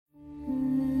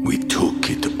We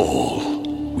took it all.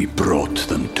 We brought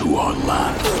them to our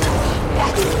land.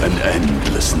 An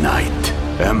endless night,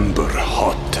 ember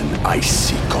hot and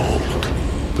icy cold.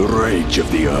 The rage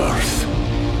of the earth.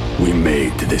 We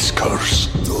made this curse.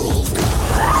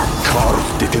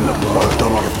 Carved it in the blood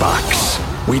on our backs.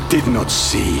 We did not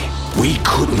see. We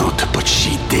could not, but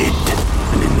she did.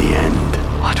 And in the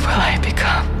end... What will I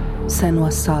become?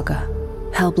 Senua's Saga.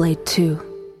 Hellblade 2.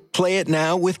 Play it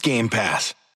now with Game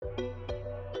Pass.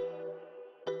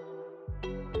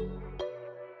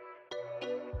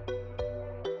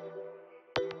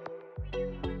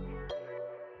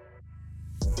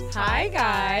 Hi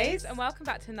guys, and welcome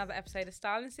back to another episode of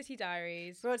Style and City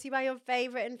Diaries. Brought to you by your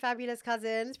favourite and fabulous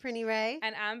cousins, Prinny Ray.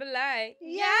 And Amber Lay.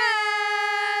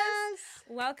 Yes!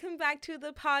 Welcome back to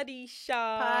the party show.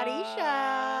 Party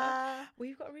show.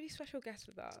 We've got a really special guest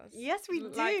with us. Yes, we do.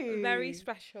 Like, very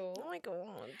special. Oh my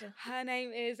god. Her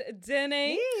name is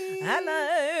Denice.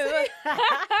 Hello.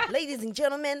 Ladies and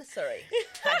gentlemen. Sorry.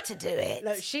 Had to do it.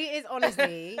 Look, she is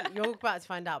honestly, you're about to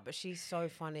find out, but she's so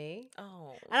funny.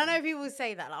 Oh. And I know people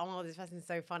say that, like, oh, this person's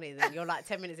so funny. Then you're like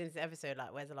 10 minutes into the episode,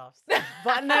 like, where's the laughs?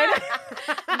 But no.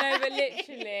 No, but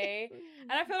literally.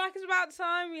 And I feel like it's about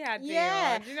time we had you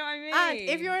on. Do you know what I mean? And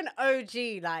if you're an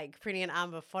OG, like, Prinny and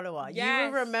Amber follower, you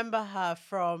will remember her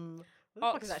from...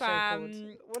 What the fuck is that show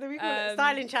called? What do we call it?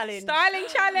 Styling Challenge. Styling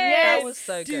Challenge. Yes. That was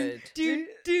so good.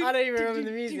 I don't even remember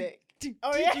the music.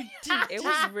 Oh yeah, It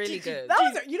was really good. That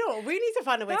was, you know what? We need to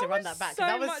find a way to run that back. So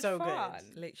That was much so fun.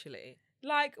 good. Literally.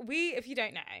 Like, if you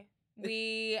don't know,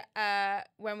 we,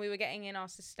 when we were getting in our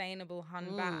sustainable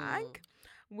hun bag,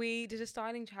 we did a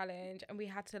styling challenge and we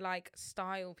had to, like,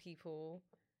 style people.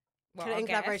 Well, in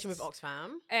collaboration with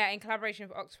Oxfam. Yeah, in collaboration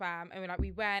with Oxfam. And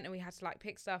we went and we had to, like,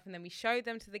 pick stuff and then we showed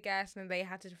them to the guests and they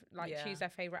had to, like, choose their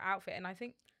favourite outfit. And I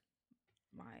think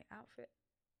my outfit...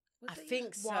 I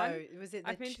think so. Was it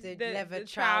the leather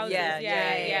trousers?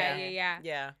 Yeah.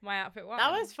 Yeah. My outfit won.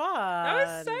 That was fun. That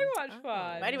was so much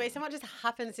fun. But anyway, so much has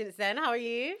happened since then. How are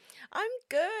you? I'm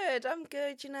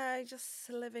good, you know, just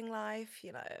living life,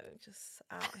 you know, just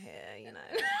out here, you know,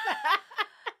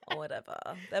 or whatever.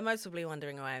 They're mostly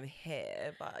wondering why I'm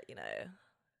here, but, you know,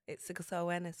 it's Sickle Cell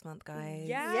Awareness Month, guys.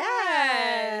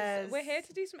 Yes. We're here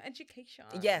to do some education.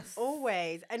 Yes.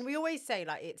 Always. And we always say,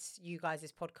 like, it's you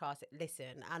guys' podcast,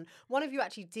 listen. And one of you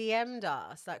actually DM'd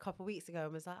us, like, a couple of weeks ago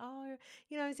and was like, oh,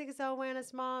 you know, Sickle Cell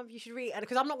Awareness Month, you should read.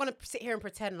 Because I'm not going to sit here and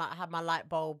pretend like I have my light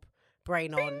bulb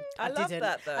brain on. I love didn't.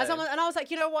 that, though. And I was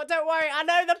like, you know what? Don't worry. I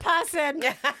know the person.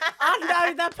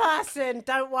 I know the person.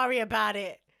 Don't worry about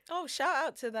it. Oh, shout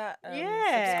out to that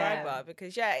subscriber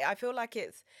because, I feel like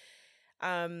it's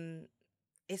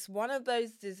one of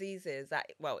those diseases that,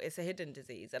 well, it's a hidden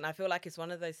disease. And I feel like it's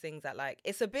one of those things that, like,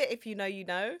 it's a bit if you know, you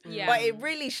know. Yeah. But it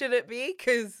really shouldn't be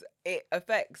because it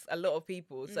affects a lot of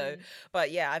people. So,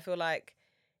 but yeah, I feel like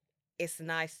it's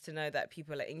nice to know that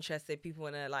people are interested. People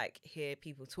want to, like, hear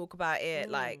people talk about it.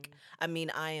 Like, I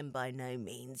mean, I am by no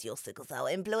means your sickle cell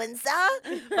influencer,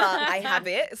 but I have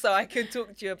it. So I could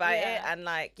talk to you about it. And,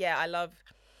 like, I love,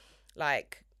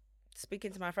 like,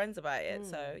 speaking to my friends about it.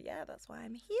 So that's why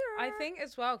I'm here. I think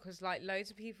as well because, like,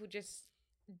 loads of people just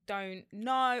don't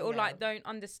know or like don't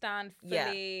understand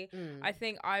fully. I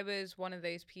think I was one of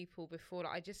those people before,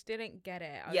 like, I just didn't get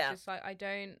it. I was just like, I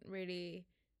don't really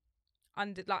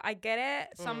I get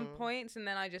it some points and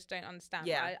then I just don't understand.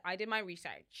 I did my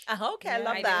research. Okay, I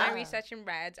love I that. did my research and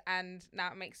read, and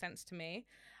now it makes sense to me.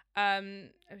 Are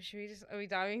we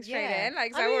diving straight in?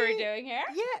 Like, is that what we're doing here?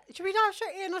 Yeah. Should we dive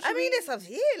straight in? Or I mean, it's up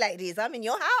to you, ladies. I'm in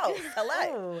your house.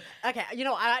 Hello. Okay. You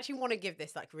know, I actually want to give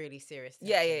this, like, really serious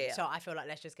attention. Yeah. So I feel like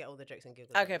let's just get all the jokes and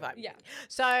giggles. Okay, fine. Yeah.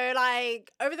 So,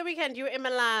 like, over the weekend, you were in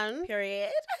Milan.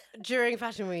 Period. During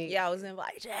Fashion Week. Yeah, I was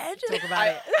invited. Talk about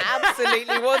it.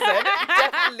 Absolutely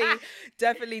wasn't.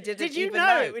 Definitely didn't. Did you even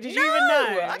know? Did you even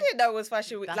know? I didn't know it was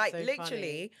Fashion Week. That's like, so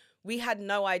literally, funny. we had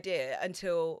no idea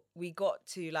until we got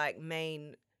to, like,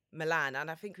 main Milan, and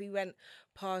I think we went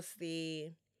past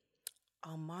the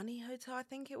Armani Hotel, I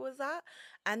think it was that,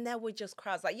 and there were just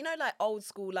crowds, like, you know, like old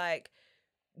school, like,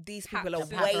 these people are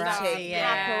waiting,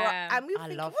 and we were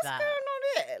thinking, what's going on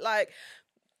here? Like,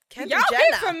 Kendall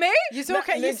Jenner. For me? You saw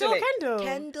Kendall?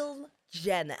 Kendall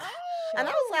Jenner. And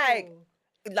I was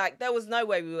like, there was no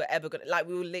way we were ever gonna, like,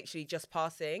 we were literally just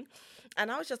passing. And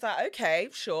I was just like, okay,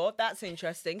 sure, that's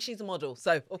interesting. She's a model.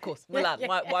 So, of course, Milan.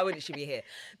 Why wouldn't she be here?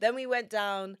 Then we went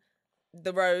down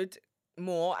the road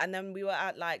more, and then we were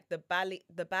at, like, the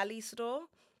Bali store.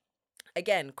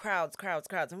 Again, crowds.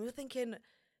 And we were thinking,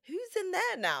 who's in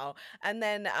there now? And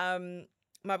then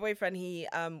my boyfriend, he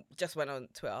just went on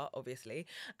Twitter, obviously,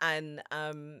 and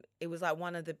it was like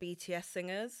one of the BTS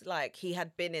singers. Like he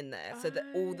had been in there, so that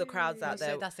all the crowds out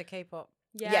there. So that's the K-pop.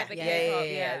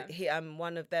 Yeah. He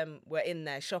one of them were in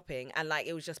there shopping, and like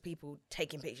it was just people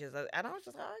taking pictures, and I was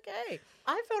just like, okay.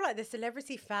 I feel like the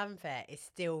celebrity fanfare is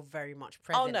still very much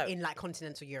present in like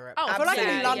continental Europe. Oh, I feel like in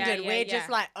absolutely. London we're just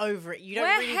like over it. You don't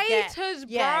we're really haters,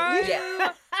 get, bro.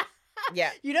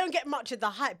 You don't get much of the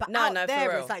hype, but No, out for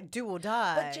there real. it's like do or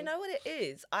die. But do you know what it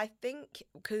is? I think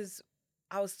because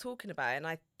I was talking about it, and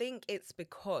I think it's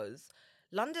because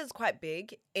London's quite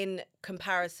big in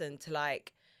comparison to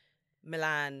like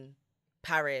Milan,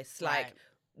 Paris, like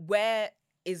where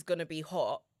is going to be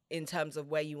hot in terms of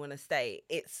where you want to stay.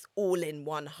 It's all in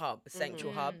one hub,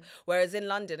 central hub. Whereas in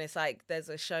London, it's like there's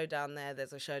a show down there,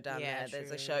 there's a show down there,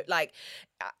 there's a show. Like,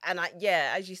 and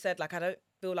as you said, like I don't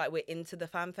feel like we're into the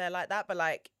fanfare like that, but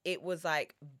like it was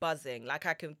like buzzing. Like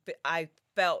I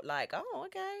felt like, oh,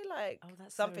 okay, like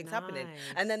something's happening.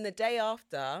 And then the day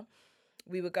after,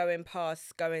 we were going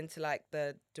to like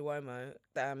the Duomo,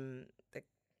 the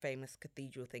famous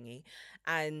cathedral thingy,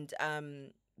 and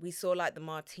we saw like the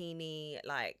martini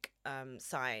like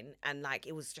sign, and like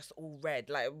it was just all red,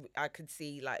 like I could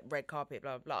see like red carpet,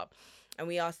 blah blah blah. And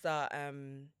we asked our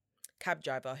cab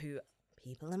driver, who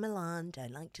people in Milan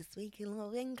don't like to speak a lot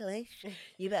of English.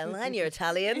 You better learn your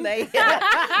Italian. They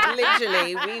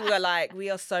literally, we were like,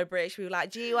 we are so British. We were like,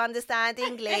 do you understand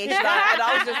English? Like, and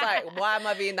I was just like, why am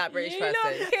I being that British person?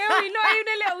 You're not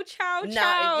even a little chow. We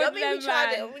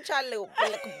tried a little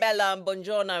Bella and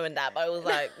Buongiorno and that, but it was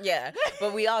like, yeah.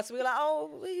 But we asked, we were like,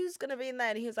 oh, who's gonna be in there?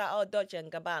 And he was like, oh, Dolce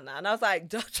and Gabbana. And I was like,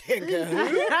 Dolce and Gabbana.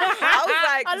 I was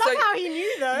like, I love how he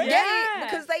knew though. Yeah,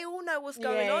 because they all know what's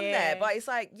going on there. But it's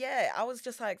like, I was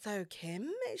just like, so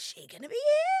Kim, is she gonna be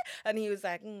here? And he was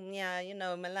like, yeah, you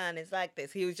know, Milan is like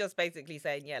this. He was just basically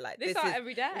saying, yeah, like this is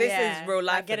every day. This is real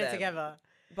life. Like, get it together.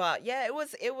 But yeah, it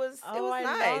was I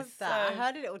nice. Love that. I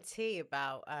heard a little tea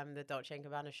about the Dolce and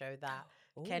Gabbana show that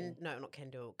not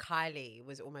Kendall, Kylie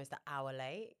was almost an hour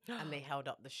late, and they held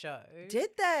up the show.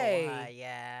 Did they? For her,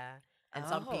 yeah. And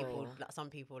some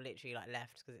people literally like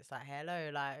left because it's like,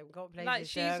 hello, like we've got places. Like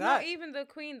she's not even the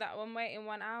queen that one waiting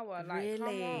 1 hour. Like, really?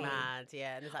 come on. Mad,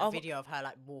 yeah. And there's like video of her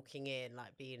like walking in,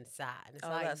 like being sad, and it's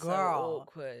like, that's girl, so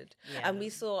awkward. Yeah. And we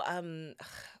saw when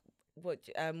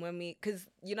we, because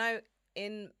you know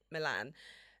in Milan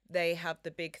they have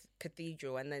the big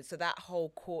cathedral, and then so that whole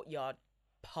courtyard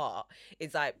part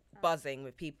is like buzzing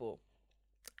with people.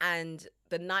 And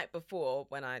the night before,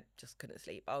 when I just couldn't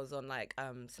sleep, I was on like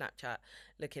Snapchat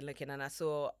looking, and I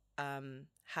saw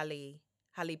Halle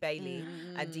Bailey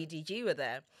and DDG were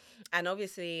there. And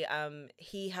obviously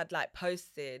he had like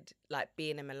posted like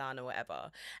being in Milan or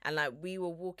whatever. And like we were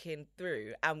walking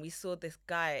through and we saw this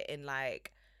guy in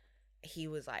like, he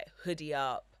was like hoodie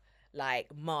up, like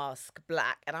mask,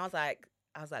 black. And I was like,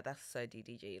 that's so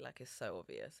DDG, like it's so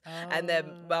obvious. And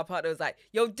then my partner was like,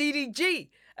 yo, DDG.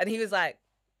 And he was like,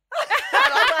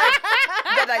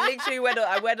 and I literally went on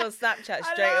Snapchat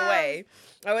straight away.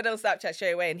 I went on Snapchat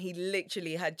straight away, and he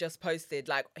literally had just posted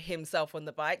like himself on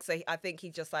the bike. So I think he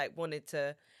just like wanted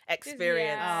to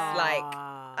experience like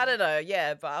I don't know,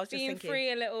 but I was just being thinking,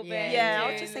 free a little bit.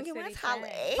 I was just thinking, where's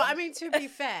Halle? But I mean, to be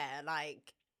fair,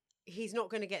 like, he's not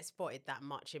going to get spotted that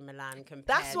much in Milan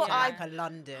compared to like a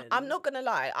London. I'm not going to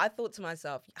lie. I thought to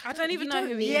myself, I don't even know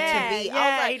who he he is. is. He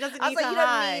doesn't need to you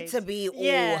hide. don't need to be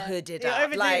all hooded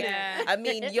up. Like, I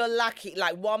mean, you're lucky.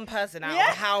 Like one person out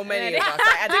of how many of us?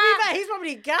 Like, to be fair, he's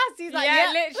probably gassed. He's like,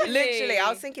 literally. I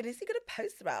was thinking, is he going to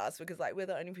post about us because like we're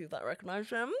the only people that recognize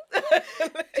him?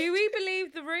 Do we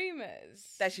believe the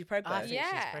rumors that she's pregnant? I think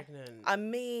she's pregnant. I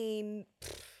mean,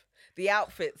 the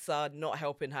outfits are not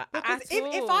helping her because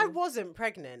if I wasn't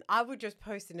pregnant, I would just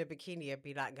post in a bikini and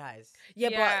be like, guys.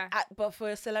 But for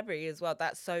a celebrity as well,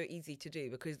 that's so easy to do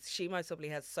because she most probably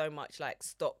has so much like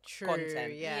stock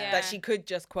content that she could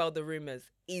just quell the rumors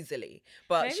easily.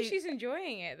 But maybe she's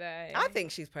enjoying it though. I think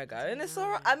she's preggo, and it's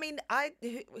all right. I mean,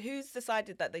 who's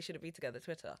decided that they shouldn't be together?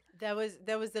 Twitter. There was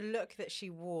the look that she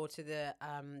wore to the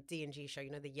D&G show,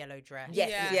 you know, the yellow dress.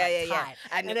 Yes. Yeah.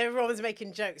 And everyone was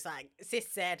making jokes like, sis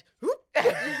said, whoop.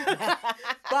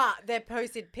 But they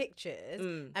posted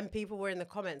pictures and people were in the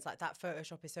comments like, that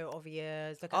Photoshop is so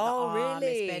obvious. Look at the arm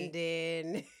it's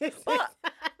bending. But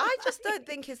I just don't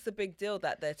think it's the big deal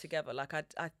that they're together. Like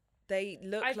they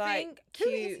look like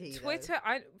cute. Twitter.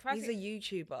 He's a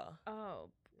YouTuber. Oh.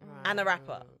 And a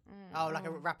rapper. Oh, like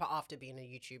a rapper after being a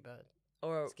YouTuber.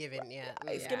 Or it's giving,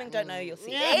 it's giving. Don't know. You'll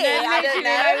see. I don't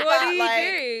know. What do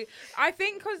you do? I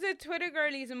think because the Twitter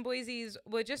girlies and boysies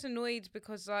were just annoyed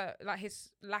because like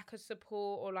his lack of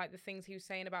support or like the things he was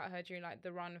saying about her during like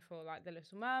the run for like The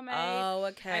Little Mermaid. Oh,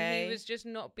 okay. And he was just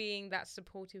not being that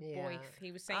supportive boy.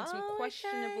 He was saying some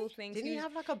questionable things. Didn't he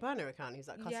have like a burner account? He was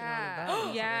like cussing Yeah. around the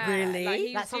burner. Yeah. Really? Like,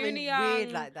 he That's was something doing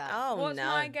weird like that. Oh, What's no.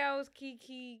 my girl's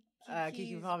Kiki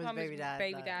Palmer's baby dad.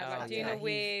 Like Oh, doing yeah. a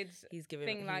weird He's giving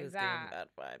thing he like was that. giving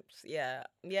bad vibes. Yeah.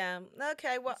 Yeah.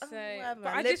 Okay. Well, So, whatever.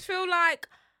 but I just feel like,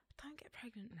 don't get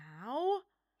pregnant now.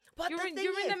 But You're the in thing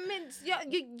is, the midst.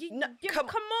 No, Come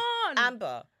on.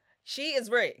 Amber, she is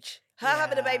rich. Her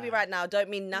having a baby Yeah. right now don't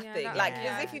mean nothing. that- Like, yeah.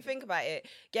 because if you think about it,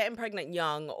 getting pregnant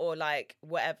young or like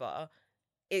whatever,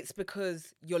 it's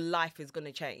because your life is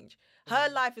gonna change. Her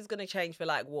life is gonna change for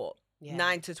like what,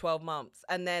 9 to 12 months,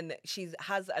 and then she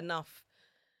has enough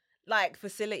like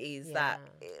facilities that.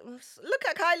 Look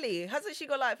at Kylie. Hasn't she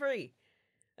got like 3?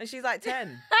 And she's like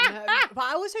 10. But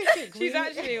I also think She's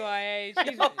actually my age.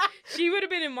 She would have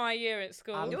been in my year at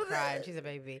school. I'm crying. She's a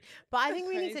baby. But I think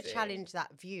we need to Crazy. challenge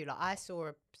that view. Like I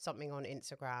saw something on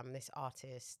Instagram, this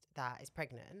artist that is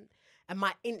pregnant, and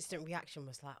my instant reaction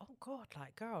was like, "Oh God,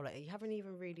 like girl, like you haven't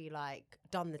even really like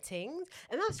done the things."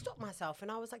 And I stopped myself, and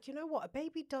I was like, "You know what? A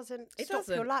baby doesn't stop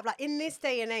your doesn't. life. Like in this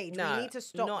day and age, No, we need to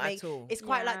stop. not at all. It's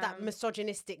quite like Yeah. that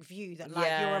misogynistic view that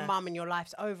like you're a mum and your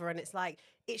life's over, and it's like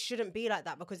it shouldn't be like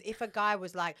that because if a guy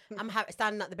was like, I'm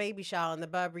standing at the baby shower on the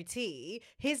Burberry tea,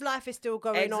 his life is still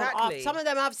going on. After, Exactly. some of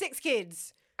them have 6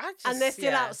 kids. And they're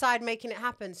still outside making it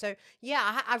happen. So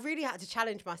yeah, I really had to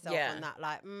challenge myself on that.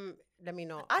 Like, let me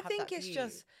not. I have think that it's view.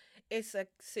 just, it's a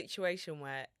situation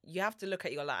where you have to look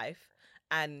at your life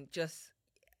and just,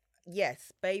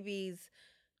 yes, babies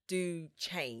do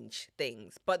change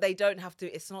things, but they don't have to.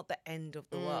 It's not the end of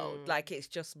the world. Like, it's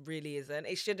just really isn't.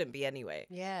 It shouldn't be anyway.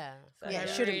 Yeah, So yeah, I it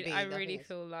shouldn't be. I really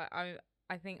feel like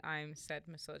I think I'm said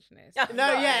misogynist.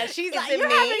 No, yeah, she's Is like, it you're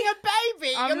me? having a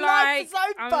baby. I'm Your life is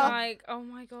over. I'm like, oh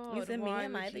my God, Is it me? why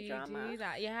Am would I the you drama? do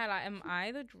that? Yeah, like, am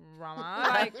I the drama?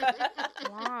 Like,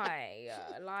 why?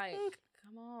 Like,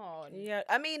 come on. Yeah,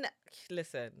 I mean,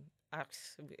 listen,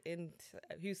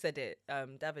 who said it?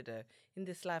 Davido. In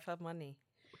this life, have money.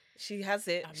 She has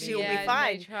it. She'll be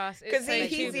fine. Because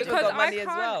he's even because got I money can't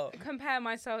as well. compare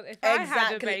myself. If I had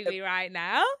a Exactly. baby right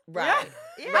now, Right,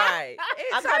 right.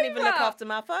 I can't even look over. after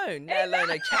my phone, let alone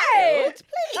a child.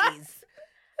 Please.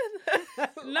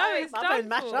 no, it's My done phone's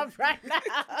mashed for. up right now.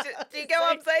 Do you get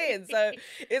what I'm saying? So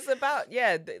it's about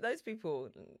those people.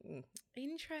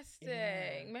 Interesting.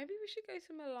 Yeah. Maybe we should go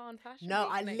to Milan Fashion No, Week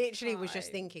I next literally was time.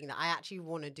 just thinking that I actually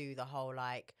want to do the whole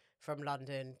like from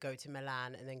London, go to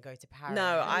Milan, and then go to Paris.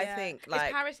 No, I Yeah. think Is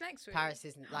like Paris next week. Paris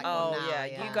isn't like oh on now, yeah,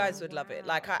 yeah, you guys would love it.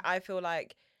 Like Wow. I feel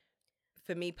like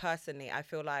for me personally, I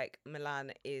feel like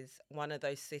Milan is one of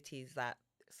those cities that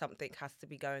something has to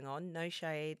be going on. No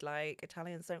shade, like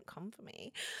Italians don't come for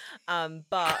me.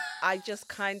 But I just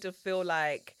kind of feel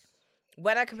like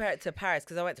when I compare it to Paris,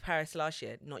 because I went to Paris last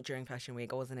year, not during Fashion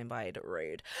Week, I wasn't invited,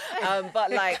 rude.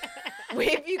 But like,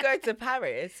 if you go to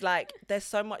Paris, like, there's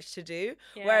so much to do.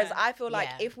 Yeah. Whereas I feel like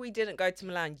Yeah. if we didn't go to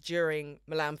Milan during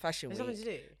Milan Fashion There's Week, something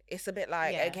to do. it's a bit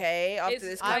like, Yeah. okay, after It's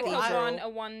this like cathedral. a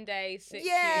one day sit.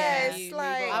 Yeah, it's you move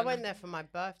like- I on. went there for my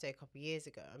birthday a couple of years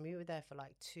ago, and we were there for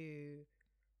like 3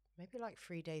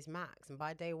 days max. And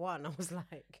by day 1, I was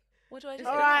like, What do I do?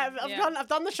 "All right, Yeah. I've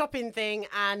done the shopping thing,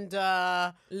 and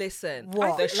Listen,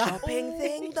 What? the Like- shopping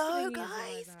thing though, Things like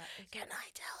guys, that. It's can I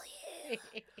tell you?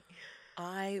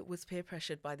 I was peer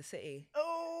pressured by the city.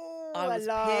 oh, I was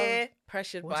love. peer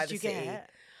pressured What by did the you city. get?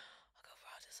 I got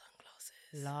Prada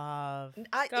sunglasses. Love.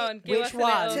 Go on, give Which us a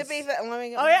one? little- To be fair, let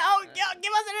me Oh yeah,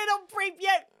 give us a little brief,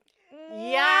 yeah.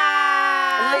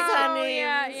 Yeah, Literally.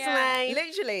 yeah.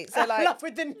 Literally. So I like love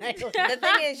with the nails.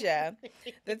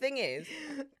 the thing is,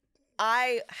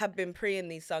 I have been preying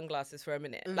these sunglasses for a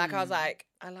minute. Like I was like,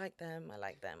 I like them.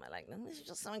 This is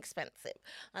just so expensive.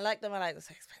 I like them. They're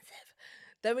so expensive.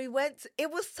 Then we went. It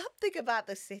was something about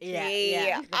the city.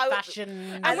 Yeah. The I was- fashion.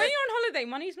 And when you're on holiday,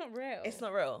 money's not real. It's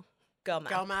not real. Girl,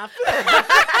 man. Girl math.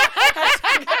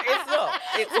 It's not.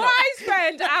 It's What not. I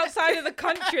spend outside of the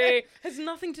country has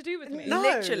nothing to do with me. No.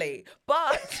 Literally.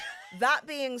 But that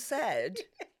being said,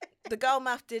 the girl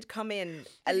math did come in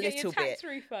a You get your little tax bit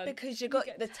refund. because you got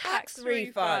get the tax tax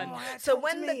refund. refund. Oh, So talk to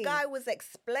when the me. guy was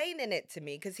explaining it to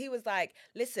me, because he was like,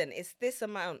 "Listen, it's this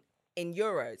amount in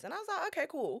euros," and I was like, "Okay,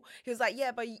 cool." He was like,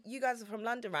 "Yeah, but you guys are from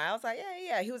London, right?" I was like,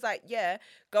 "Yeah." He was like, "Yeah,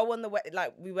 go on the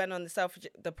like we went on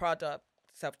the Prada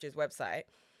Selfridges website,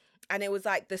 and it was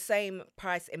like the same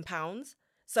price in pounds.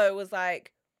 So it was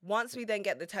like once we then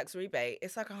get the tax rebate,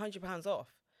 it's like £100 off.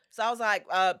 So I was like,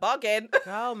 bargain.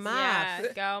 Girl math.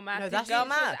 Yeah, girl math. No, Did that's you girl was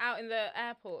math. out in the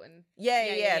airport and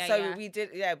Yeah. So we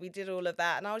did all of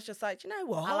that, and I was just like, you know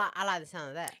what? I like the sound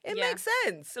of that. It Yeah. makes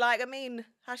sense. Like, I mean,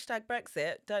 hashtag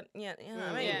Brexit. You know what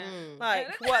I mean? Yeah.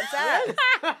 Like, works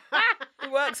out.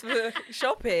 It works for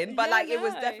shopping, but Yeah, like, it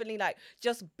was no. definitely like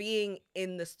just being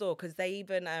in the store, because they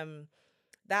even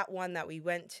that one that we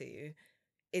went to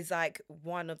is like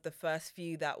one of the first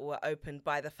few that were opened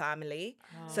by the family.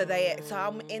 So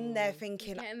I'm in there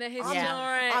thinking, getting the I'm-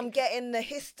 historic. I'm getting the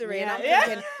history, and I'm Yeah.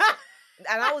 thinking.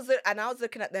 And I was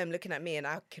looking at them, looking at me, and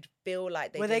I could feel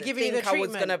like they Were they didn't giving you think the I was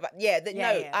gonna. treatment?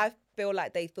 No, I feel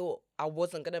like they thought I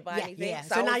wasn't gonna buy anything. Yeah.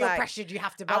 So So I now was you're like, pressured. You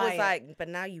have to buy I was it. like, but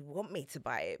now you want me to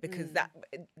buy it because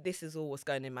this is all what's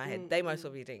going in my head. They most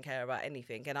probably didn't care about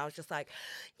anything, and I was just like,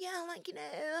 yeah, like, you know,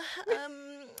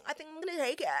 I think I'm gonna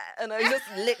take it, and I was just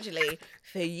literally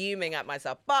fuming at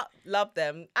myself. But love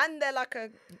them, and they're like a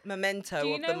memento Do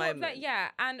you of know the what moment. that? Yeah,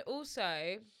 and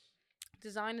also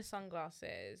designer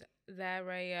sunglasses. They're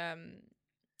a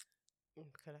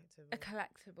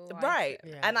collectible. Right. item.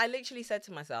 Yeah. And I literally said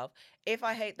to myself, if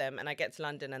I hate them and I get to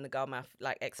London and the girl math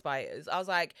like expires, I was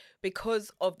like,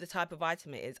 because of the type of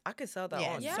item it is, I could sell that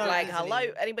Yeah, on. so Like, easily.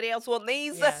 hello, anybody else want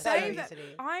these? Yeah, Save so that.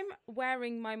 easily. I'm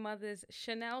wearing my mother's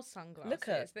Chanel sunglasses Look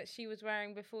at- that she was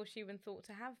wearing before she even thought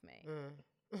to have me.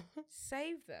 Mm.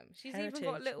 Save them. She's even got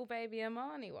Heritage. little baby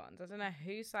Armani ones. I don't know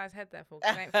whose size head they're for,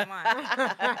 'cause they ain't for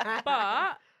mine.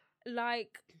 But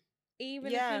like, even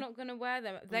if Yeah. you're not gonna wear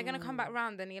them, they're gonna come back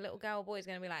round, and your little girl boy is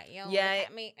gonna be like, "Yo, Yeah, look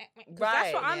at me." 'Cause right,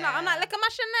 that's what I'm like. I'm like, yeah. look at my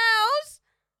Chanel's.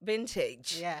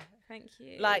 Vintage. Yeah. Thank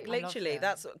you. Like, I love literally, them.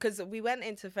 that's because we went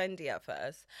into Fendi at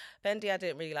first. Fendi, I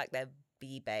didn't really like their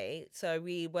V-Bay. So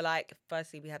we were like,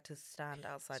 firstly, we had to stand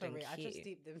outside Sorry, and I queue. just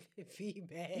deep the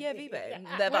V-Bay. Yeah, V-Bay.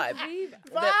 Their vibe. Viva.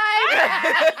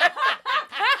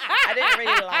 I didn't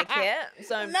really like it.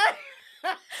 So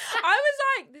I was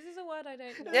like, this is a word I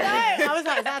don't know. I was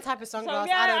like, is that a type of So, sunglass?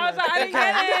 yeah, I don't know. I was like, I didn't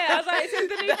get it. I was like, it's in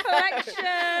the new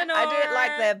collection. I didn't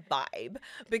like or- their vibe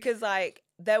because like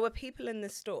there were people in the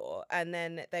store and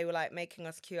then they were like making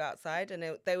us queue outside and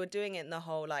they were doing it in the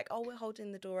whole like, oh, we're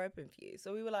holding the door open for you.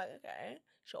 So we were like, okay,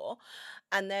 sure.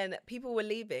 And then people were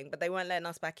leaving, but they weren't letting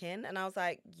us back in. And I was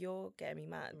like, you're getting me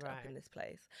mad up Right. in this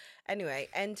place. Anyway,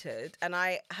 entered and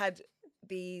I had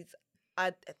these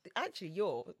actually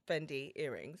your Fendi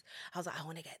earrings. I was like, I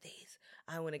want to get these.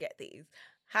 I want to get these.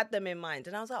 Had them in mind.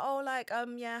 And I was like, oh, like,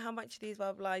 yeah, how much are these,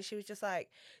 blah, blah. She was just like,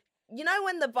 you know,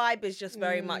 when the vibe is just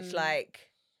very much like,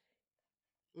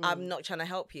 I'm not trying to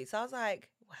help you. So I was like,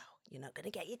 well, you're not going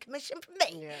to get your commission from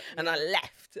me. Yeah, And I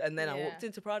left. And then I Yeah. walked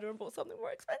into Prada and bought something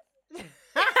more expensive.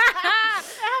 It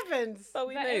happens. So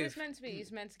we But it was moved. meant to be. You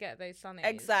was meant to get those sunnies.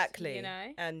 Exactly. You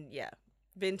know? And yeah,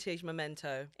 vintage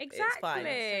memento. It's fine.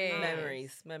 Exactly.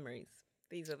 Memories.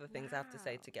 These are the things I have to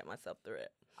say to get myself through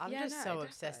it. I'm Yeah, just no, so definitely.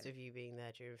 obsessed with you being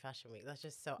there during Fashion Week. That's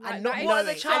just so. Like, And not that is What are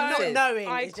the knowing. And not chances?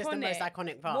 knowing is just the most Iconic.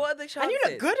 iconic part. What are the chances? And you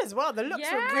look good as well. The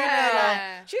looks were really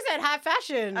Yeah. like. She said high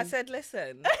fashion. I said,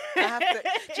 listen, I have to.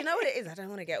 Do you know what it is? I don't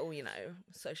want to get all,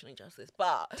 social injustice,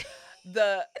 but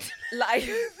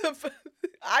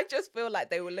I just feel like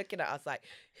they were looking at us like,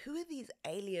 who are these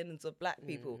aliens of black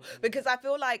people? Because I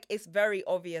feel like it's very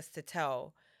obvious to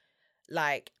tell,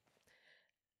 like,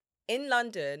 in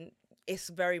London, it's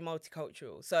very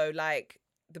multicultural. So, like,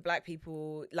 the black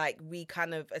people, like, we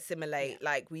kind of assimilate,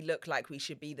 like, we look like we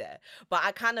should be there. But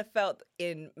I kind of felt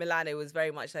in Milan, it was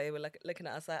very much like they were looking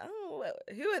at us like, oh, well,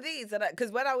 who are these? And because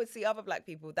when I would see other black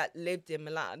people that lived in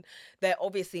Milan, they're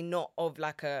obviously not of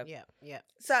like a Yeah.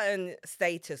 certain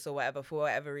status or whatever, for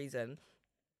whatever reason.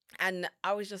 And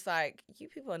I was just like, you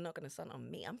people are not going to stunt on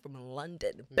me. I'm from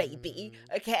London, baby.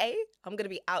 Okay? I'm going to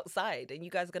be outside and you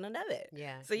guys are going to know it.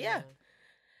 Yeah. So, yeah.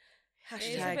 It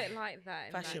is a Hashtag bit like that.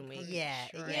 In Fashion that Week. country. Yeah,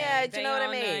 Yeah, do you know what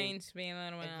I They are mean? known to be a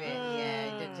little A bit. bit,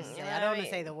 yeah. Just say, you know I what don't I want to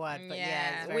mean? say the word, but yeah,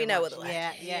 Yeah. it's We very know much- what the word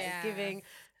Yeah, is. yeah, Yeah. it's giving.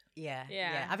 Yeah.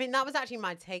 Yeah. I think that was actually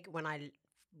my take when I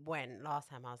went last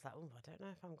time. I was like, oh, I don't know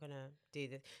if I'm gonna do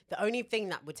this. The only thing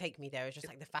that would take me there is just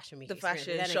like the fashion week, The experience.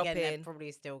 fashion, But then again, they're shopping.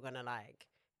 probably still gonna like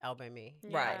elbow me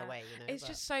Right. right away. It's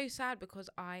just so sad because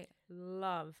I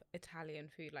love Italian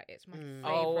food. Like, it's my favorite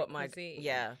Oh, my. cuisine.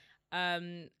 Yeah.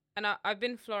 And I've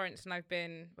been Florence and I've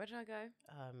been, where did I go?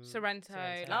 Sorrento.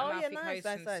 Like Oh, yeah, Amalfi nice, Coast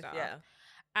nice, and nice. stuff. Yeah.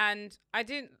 And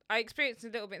I experienced a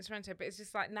little bit in Sorrento, but it's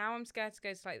just like now I'm scared to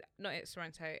go to like, not at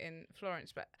Sorrento, in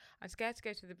Florence, but I'm scared to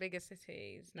go to the bigger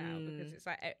cities now because it's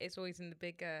like, it's always in the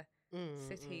bigger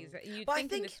cities. You'd But I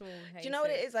think in the think, small do you know what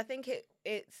it places. is? I think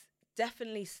it's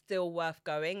definitely still worth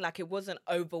going. Like, it wasn't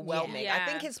overwhelming. I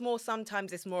think Yeah. it's more,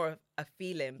 sometimes it's more of a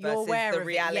feeling You're versus aware the of it.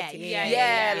 reality. Yeah,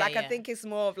 Yeah, like I yeah. think it's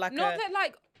more of like Not that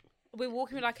like we're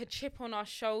walking with like a chip on our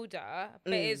shoulder,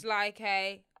 but it's like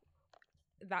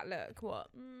that look. What?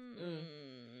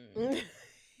 You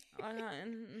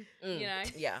know.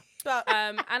 Yeah. But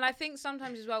and I think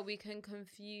sometimes as well we can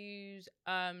confuse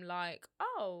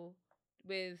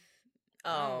with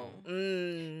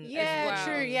yeah, well.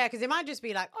 true. Yeah, because it might just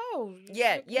be like, oh,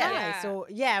 yeah, nice, or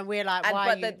we're like, and, why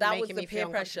but are you that was making the me peer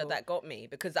feel pressure that got me,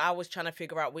 because I was trying to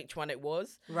figure out which one it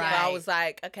was. Right. But I was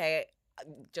like, okay,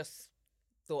 just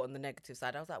thought on the negative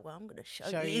side. I was like, well, I'm gonna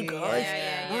show you guys.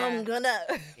 Yeah. I'm gonna.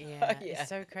 Yeah, it's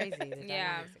so crazy the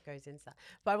dynamics that goes into that.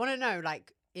 But I want to know,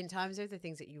 like, in terms of the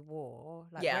things that you wore,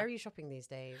 like, where are you shopping these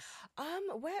days?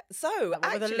 Where? So Like,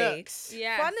 what were the actually, looks?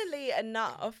 funnily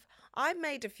enough, I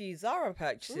made a few Zara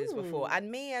purchases before,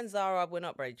 and me and Zara were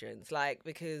not brethrens, like,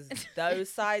 because those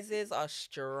sizes are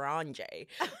strange.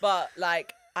 But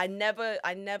like, I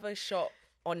never shop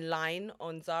online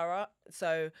on Zara,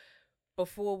 so.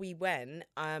 Before we went,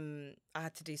 I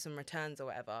had to do some returns or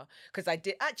whatever, because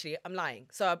I'm lying.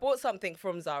 So I bought something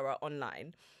from Zara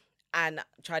online and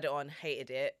tried it on,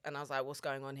 hated it. And I was like, what's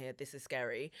going on here? This is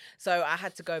scary. So I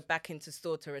had to go back into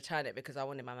store to return it because I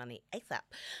wanted my money ASAP.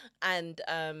 And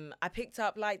I picked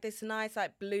up like this nice,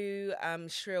 like blue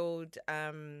shrilled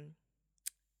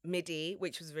midi,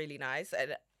 which was really nice.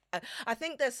 And I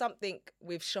think there's something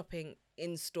with shopping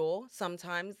in store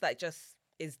sometimes that just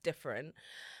is different.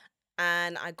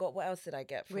 And I got, what else did I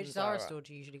get from Which Zara store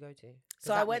do you usually go to?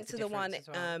 So I went to the one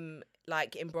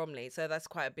like in Bromley, so that's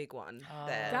quite a big one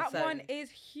there. That so, one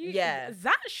is huge. Yeah.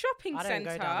 That shopping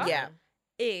centre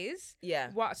is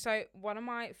so one of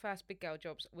my first big girl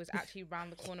jobs was actually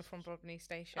round the corner from Bromley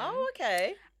Station. Oh,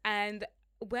 okay. And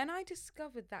when I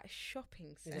discovered that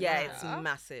shopping centre, it's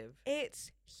massive.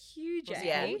 It's huge.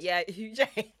 Yeah, huge.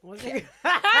 Was it?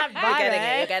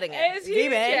 You're getting it. It's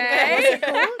huge.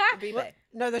 Bibe.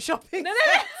 No, the shopping.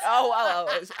 Oh.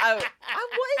 What is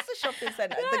the shopping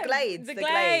centre? The Glades. The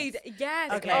Glade.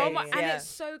 Yes. Okay. Oh my, and it's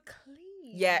so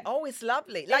clean. Yeah. Oh, it's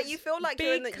lovely. Like, you feel like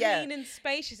you're in the clean and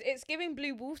spacious. It's giving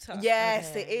blue water.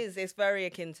 Yes, it is. It's very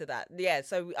akin to that. Yeah.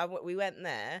 So we went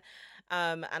there,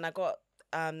 and I got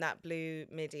that blue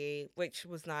midi, which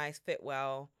was nice, fit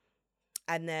well,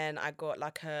 and then I got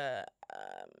like a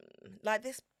like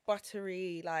this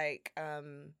buttery like.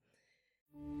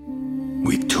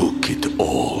 We took it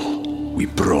all. We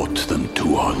brought them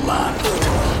to our land.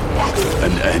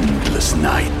 An endless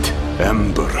night,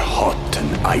 ember hot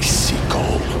and icy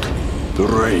cold. The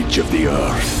rage of the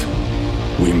earth.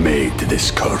 We made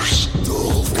this curse.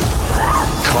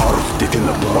 Carved it in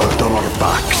the blood on our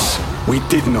backs. We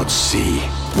did not see.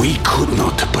 We could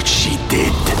not, but she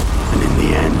did. And in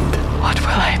the end, What will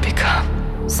I become?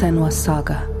 Senua's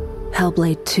Saga.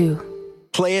 Hellblade 2.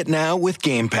 Play it now with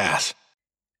Game Pass.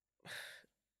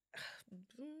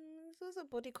 This was a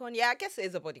bodycon. Yeah, I guess it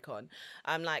is a bodycon.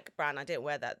 I'm like, Bran, I didn't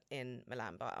wear that in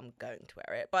Milan, but I'm going to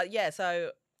wear it. But yeah, so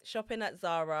shopping at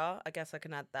Zara, I guess I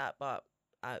can add that, but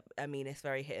I mean, it's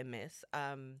very hit and miss.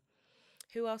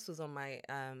 Who else was on my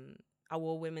I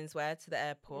wore women's wear to the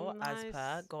airport, as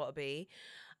per, gotta be.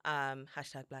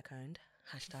 Hashtag black owned,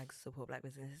 hashtag support black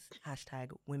businesses,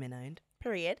 hashtag women owned,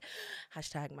 period.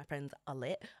 Hashtag my friends are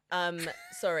lit.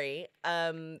 Sorry.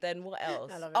 Then what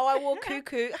else? I wore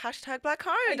cuckoo, hashtag black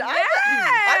owned. Yeah.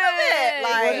 I love it.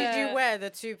 Like, What did you wear? The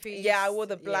two-piece? yeah, I wore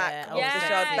the black off the Yes,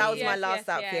 shirt. That was my yes, last yes,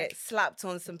 outfit. yes. Slapped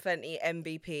on some Fenty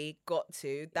MVP. Got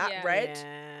to. That Yeah. red.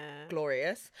 Yeah.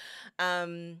 Glorious.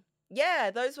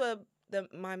 Yeah, those were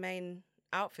my main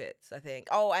outfits, I think.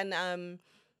 Oh, and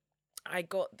I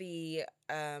got the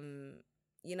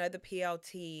the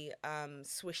PLT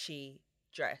swishy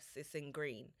dress. It's in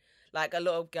green. Like, a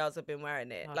lot of girls have been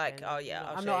wearing it. Okay, like, no, oh yeah,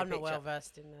 I'm not well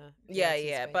versed in the Yeah, PLT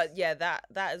yeah, space. but yeah, that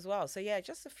as well. So yeah,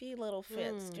 just a few little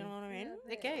fits. Do you know what I mean?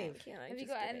 They gave. Have you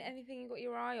got anything you got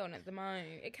your eye on at the moment?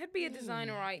 It could be a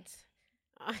designer, right?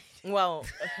 Well,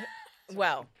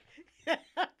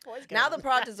 now the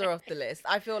Pradas are off the list.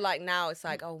 I feel like now it's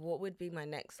like, oh, what would be my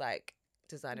next like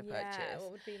designer purchase?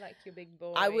 What would be like your big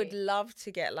boy? I would love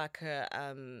to get like a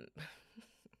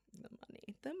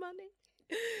the money.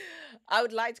 I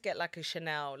would like to get like a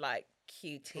Chanel like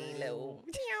cutie little.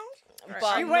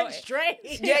 But She went straight.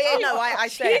 Yeah, no, I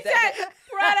said that.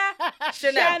 Prada,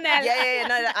 Chanel. Yeah,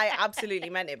 no, I absolutely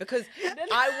meant it because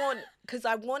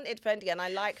I wanted Fendi and I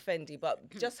like Fendi, but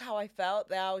just how I felt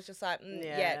there, I was just like,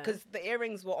 yeah, because the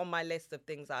earrings were on my list of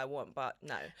things that I want, but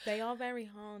no. They are very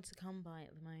hard to come by at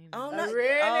the moment. Oh, no.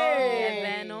 Really? Yeah,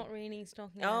 they're not really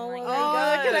stocking. Oh, them like well, Oh,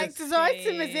 there you go. collector's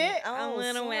item, is it? Oh, a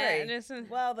little sorry. bit.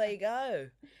 Well, there you go.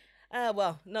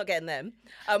 Well, not getting them.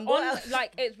 What else?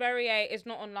 Like it's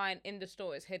not online in the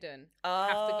store. It's hidden. I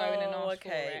have to go in and ask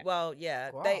for it. Well,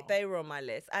 yeah, Wow. they were on my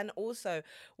list. And also,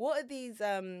 what are these?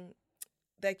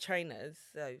 They're trainers.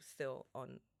 So still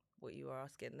on what you were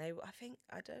asking. I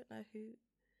don't know who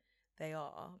they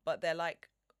are, but they're like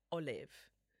olive,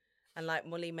 and like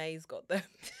Molly May's got them.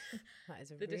 That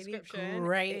is a The really description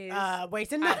great is way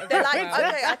to know. They're like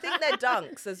okay. I think they're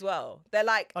dunks as well. They're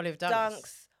like Olive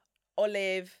dunks.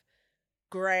 olive,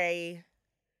 grey,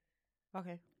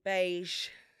 Okay. beige.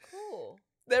 Cool.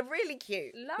 They're really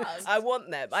cute. Love. I want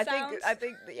them. I Sounds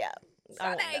think yeah. I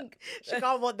want them. Stunning. She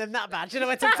can't want them that bad. Do you know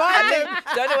where to find them?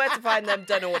 Don't know where to find them.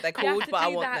 Don't know what they're You have called, to but I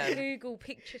do want that them. Google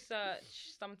picture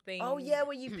search something. Oh yeah,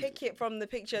 where you pick it from the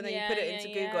picture and then you put it into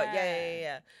Google.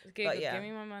 Yeah. Google, yeah. give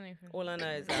me my money. For All I know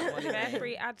is that Molly Fair May.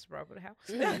 free ads, bro. What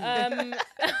the hell?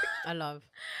 I love.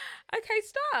 Okay,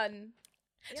 Stan.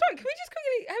 Sorry, can we just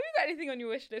quickly? Have you got anything on your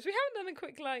wish list? We haven't done a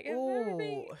quick like. Is there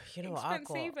anything You know what I got?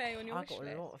 expensive on your I wish got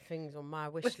list? a lot of things on my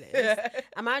wish list.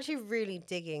 I'm actually really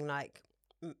digging like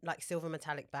silver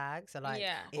metallic bags are like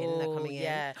they're coming in.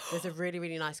 Yeah. There's a really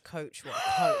really nice coach. The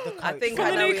coach I think From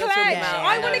I the know new what you're talking collection. about.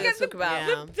 I know want to what get you're talking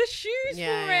about. the shoes for it.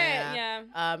 Yeah.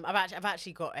 I've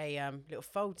actually got a little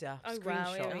folder Oh,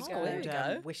 wow, here we screenshot go. There we go.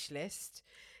 called wish list.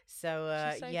 So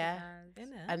She's so yeah, good.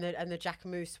 and the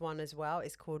Jacquemus one as well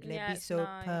is called Le Yeah, it's Bisou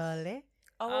nice. Pearly.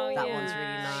 Oh, That yeah. one's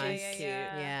really nice. She's cute.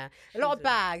 Yeah, She's a lot of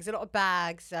bags,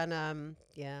 and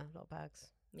yeah, a lot of bags.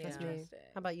 Yeah. That's me. Interesting.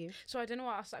 How about you? So I don't know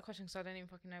why I asked that question because I don't even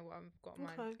fucking know what I've got on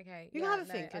mine. Okay. You can have a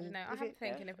think I and don't know. I if have a it-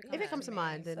 think and if it comes to me.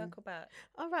 mind, then Circle back.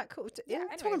 all right, cool. Yeah, Yeah,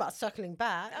 anyway. talking about circling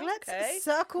back. Okay. Let's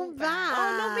circle back.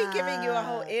 Oh, not me giving you a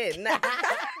whole in.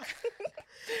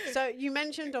 So you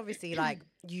mentioned obviously like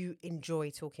you enjoy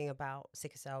talking about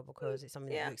sickle cell because it's something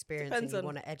that Yeah, you experience depends and you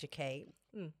on- want to educate.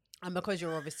 Mm. And because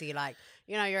you're obviously like,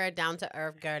 you're a down to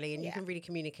earth girly and you Yeah. can really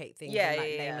communicate things Yeah, in like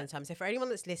yeah, yeah. layman terms. So for anyone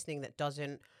that's listening that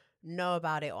doesn't know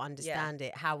about it or understand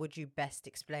it, how would you best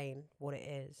explain what it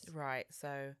is? Right.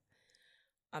 So,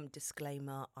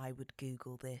 disclaimer: I would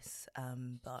Google this,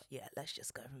 but yeah, let's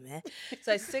just go from here.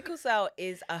 So, sickle cell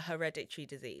is a hereditary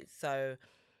disease. So,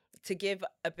 to give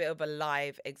a bit of a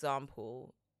live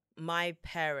example, my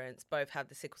parents both have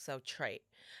the sickle cell trait,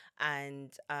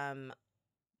 and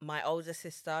my older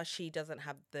sister, she doesn't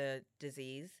have the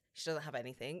disease. She doesn't have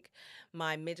anything.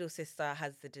 My middle sister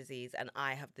has the disease and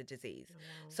I have the disease.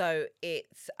 So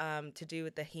it's to do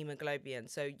with the hemoglobin.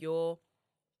 So your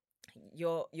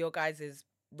guys'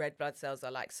 red blood cells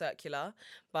are like circular,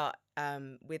 but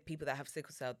with people that have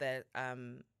sickle cell, their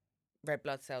red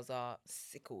blood cells are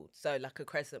sickled. So like a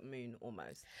crescent moon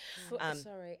almost.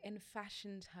 Sorry, in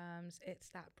fashion terms, it's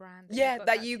that brand. Yeah,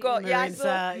 that you got. Yeah, I saw.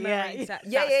 That's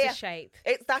Yeah. the shape.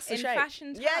 That's the In shape.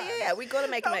 fashion Yeah. We got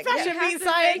to make it make Fashion yeah. means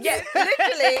science. Yeah,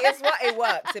 literally, it's what it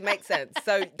works. It makes sense.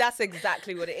 So that's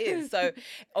exactly what it is. So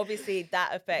obviously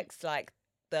that affects like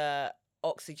the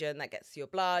oxygen that gets to your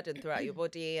blood and throughout your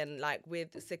body, and like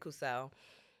with the sickle cell,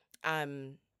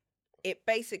 it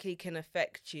basically can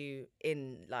affect you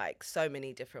in like so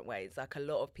many different ways. Like a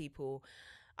lot of people,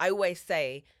 I always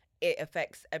say it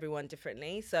affects everyone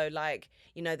differently. So like,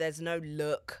 there's no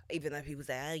look, even though people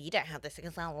say, oh, you don't have the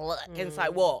sickle cell look. And it's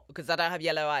like, what? Because I don't have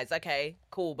yellow eyes. Okay,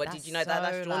 cool. But did you know that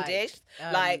that's jaundice?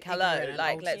 Like, hello, ignorant and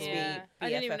like, old let's school. be I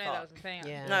didn't even know BFFR. that was a thing.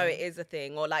 Yeah. No, it is a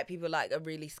thing. Or like people like are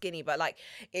really skinny, but like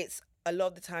it's a lot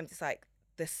of the times it's like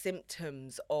the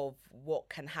symptoms of what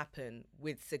can happen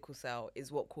with sickle cell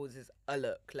is what causes a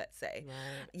look, let's say. Right.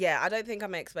 Yeah, I don't think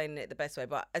I'm explaining it the best way,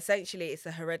 but essentially it's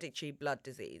a hereditary blood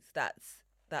disease. That's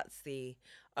the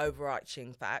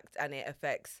overarching fact, and it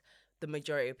affects the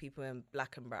majority of people in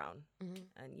black and brown.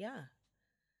 And yeah.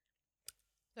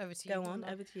 Over to you. Go on,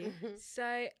 Mama. over to you.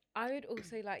 So I would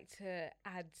also like to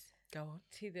add Go on.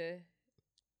 to the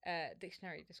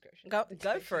dictionary description. Go for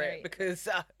Dictionary. it, because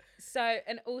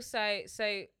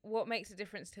So what makes a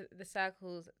difference to the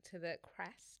circles to the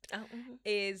crest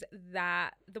is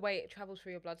that the way it travels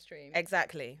through your bloodstream.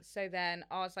 exactly. So then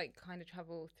ours like kind of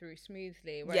travel through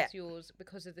smoothly, whereas yours,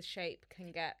 because of the shape,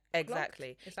 can get clogged.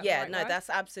 Exactly. Is that the Yeah, right no, word? that's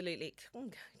absolutely.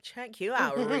 Check you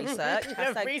out, research.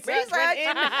 Hashtag Research went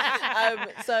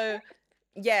in.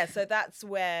 So that's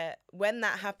where, when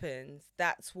that happens,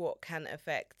 that's what can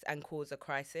affect and cause a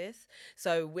crisis.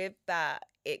 So with that,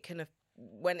 it can,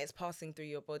 when it's passing through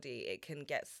your body, it can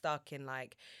get stuck in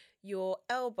like your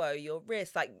elbow, your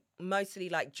wrist, like mostly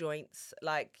like joints,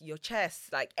 like your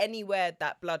chest, like anywhere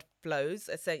that blood flows,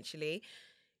 essentially.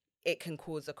 It can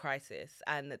cause a crisis.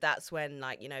 And that's when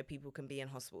like, people can be in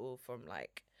hospital from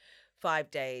like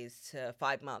 5 days to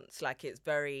 5 months. Like it's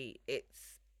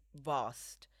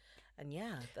vast.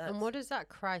 yeah. And what does that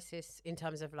crisis in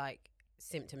terms of like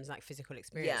symptoms, like physical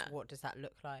experience, what does that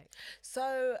look like?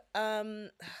 So,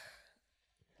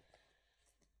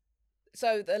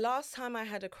 so the last time I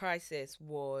had a crisis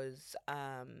was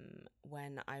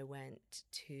when I went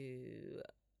to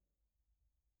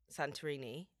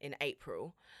Santorini in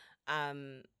April,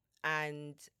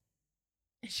 and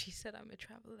she said, "I'm a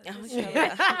traveler."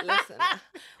 Listen,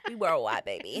 we were all right,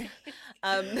 baby.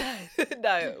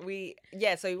 No,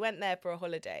 so we went there for a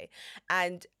holiday,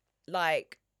 and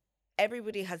like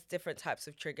everybody has different types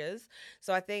of triggers.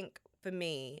 So I think for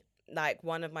me, like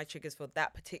one of my triggers for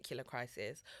that particular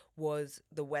crisis was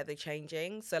the weather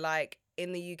changing. So like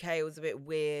in the UK it was a bit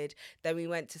weird. Then we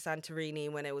went to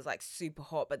Santorini when it was like super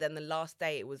hot, but then the last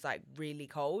day it was like really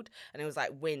cold and it was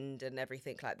like wind and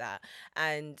everything like that.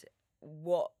 And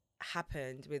what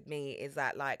happened with me is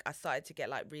that like I started to get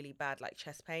like really bad like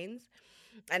chest pains.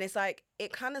 And it's like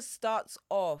it kind of starts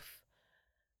off,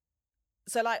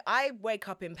 so like I wake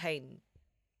up in pain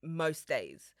most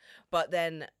days, but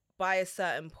then by a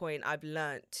certain point I've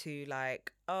learnt to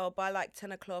like, by like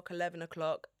 10 o'clock, 11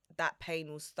 o'clock, that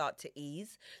pain will start to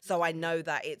ease. So I know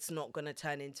that it's not going to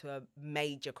turn into a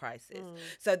major crisis.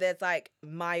 So there's like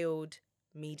mild,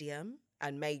 medium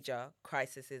and major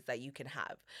crises that you can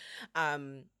have.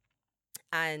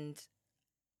 And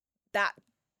that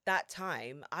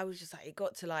time I was just like, it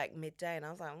got to like midday and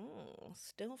I was like,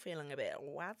 still feeling a bit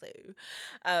wazoo.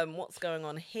 What's going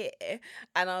on here?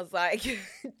 And I was like,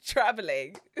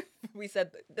 traveling. We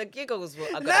said the giggles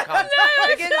are gonna come.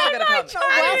 The giggles are gonna come.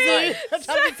 I'm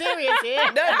trying to be serious here.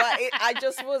 No, but I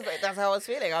just was like, that's how I was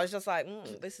feeling. I was just like,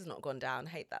 this has not gone down.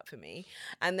 Hate that for me.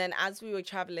 And then as we were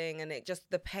traveling, and it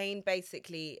just, the pain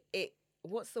basically,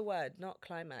 what's the word? Not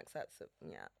climax. That's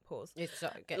pause. It's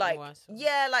getting like, worse.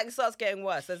 Yeah, like it starts getting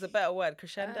worse. There's a better word.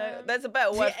 Crescendo. There's a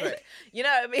better word for it. You know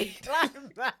what I mean?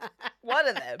 One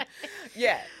of them.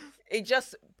 Yeah. It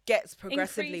just gets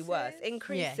progressively worse.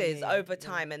 Increases over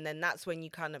time. And then that's when you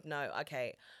kind of know,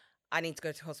 okay, I need to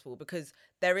go to hospital, because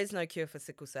there is no cure for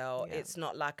sickle cell. Yeah. It's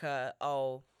not like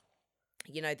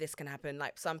this can happen.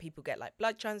 Like some people get like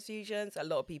blood transfusions. A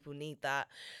lot of people need that.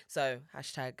 So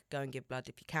 # go and give blood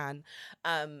if you can.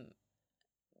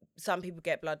 Some people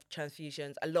get blood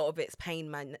transfusions. A lot of it's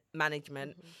pain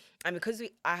management. And because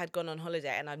I had gone on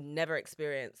holiday and I've never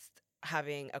experienced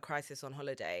having a crisis on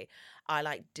holiday, I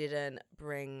like didn't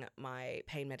bring my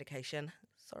pain medication.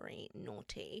 Sorry,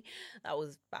 naughty. That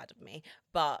was bad of me.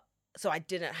 But so I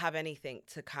didn't have anything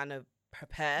to kind of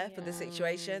prepare for the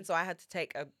situation. So I had to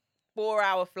take a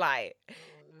 4-hour flight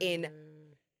in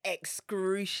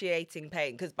excruciating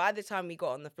pain, because by the time we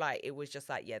got on the flight it was just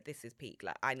like, this is peak,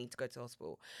 like I need to go to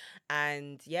hospital.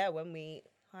 And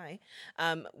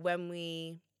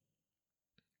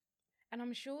and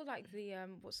I'm sure like the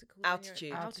what's it called,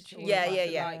 altitude.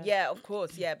 Yeah, of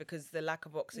course, because the lack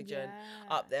of oxygen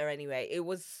up there anyway, it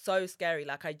was so scary.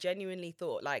 Like I genuinely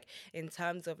thought, like in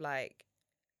terms of like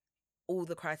all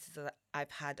the crises that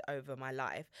I've had over my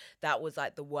life, that was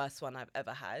like the worst one I've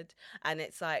ever had. And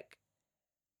it's like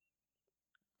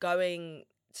going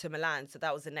to Milan, so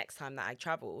that was the next time that I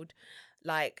traveled,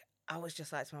 like I was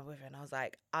just like to my boyfriend, I was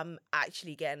like, I'm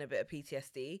actually getting a bit of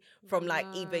PTSD from like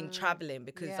even traveling,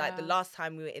 because like the last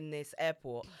time we were in this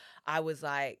airport, I was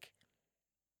like,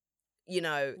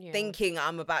 thinking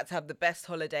I'm about to have the best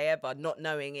holiday ever, not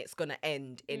knowing it's gonna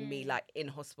end in me like in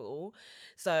hospital.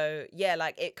 So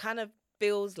like it kind of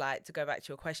feels like, to go back to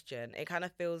your question, it kind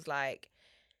of feels like,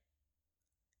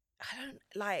 I don't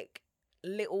like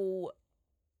little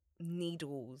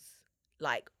needles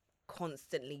like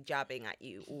constantly jabbing at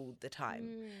you all the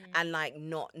time, and like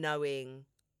not knowing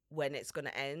when it's going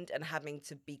to end, and having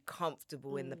to be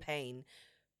comfortable in the pain,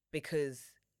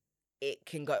 because it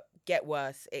can get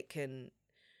worse. It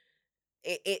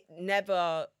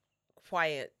never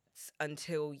quiets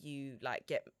until you like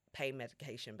get pain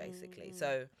medication basically.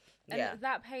 So and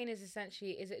that pain is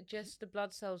essentially, is it just the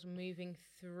blood cells moving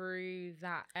through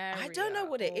that area? I don't know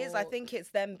what it is. I think it's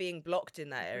them being blocked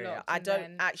in that area. I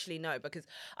don't actually know, because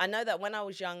I know that when I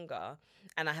was younger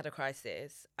and I had a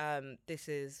crisis, this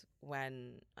is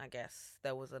when I guess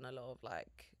there wasn't a lot of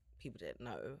like, people didn't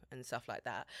know and stuff like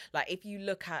that. Like if you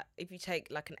take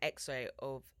like an x-ray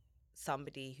of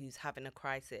somebody who's having a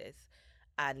crisis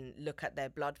and look at their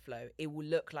blood flow, it will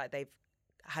look like they've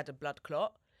had a blood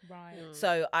clot. Right.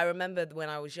 So I remember when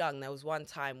I was young, there was one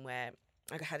time where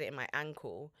I had it in my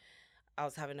ankle. I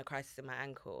was having a crisis in my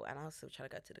ankle and I was still trying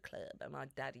to go to the club, and my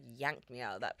dad yanked me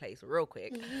out of that place real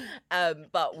quick.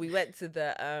 But we went to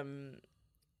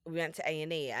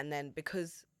A&E, and then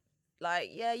because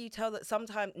like, yeah, you tell that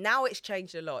sometimes. Now it's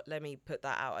changed a lot. Let me put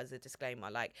that out as a disclaimer.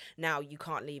 Like, now you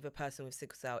can't leave a person with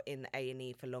sickle cell in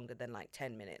A&E for longer than like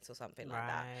 10 minutes or something like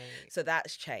that. So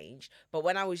that's changed. But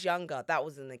when I was younger, that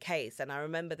wasn't the case. And I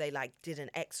remember they like did an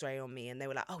x-ray on me and they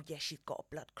were like, oh yeah, she's got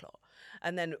a blood clot.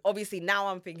 And then obviously now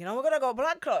I'm thinking, oh my God, I got a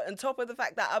blood clot on top of the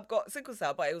fact that I've got sickle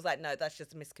cell. But it was like, no, that's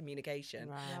just a miscommunication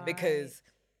because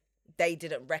they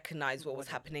didn't recognize what was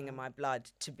happening in my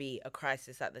blood to be a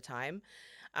crisis at the time.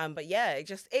 But yeah,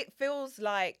 it feels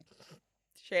like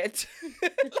shit.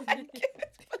 Shit.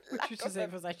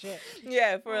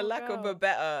 Yeah, for a lack of a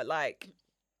better like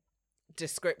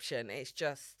description, it's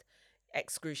just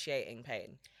excruciating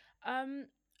pain.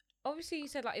 Obviously you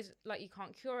said like it's like you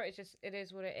can't cure it, it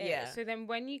is what it is. Yeah. So then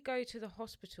when you go to the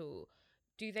hospital,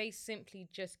 do they simply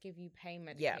just give you pain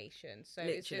medication? So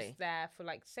literally. It's just there for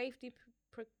like safety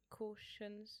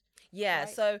precautions? Yeah, right?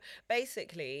 So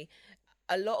basically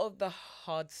a lot of the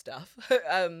hard stuff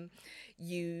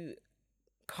you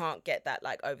can't get that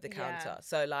like over the counter.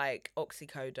 So like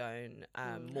oxycodone,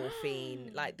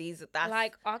 morphine, like that's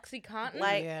like Oxycontin,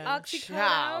 like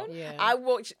Oxycodone. Yeah. I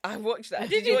watched that.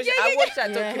 Did you? I watched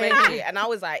that documentary and I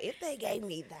was like, if they gave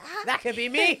me That could be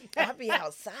me. I'd be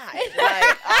outside.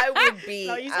 Like I would be.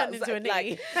 No, you turned into a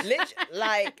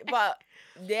like, but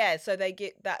yeah. So they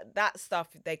get that stuff.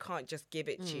 They can't just give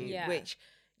it to you, which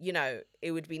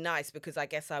it would be nice because I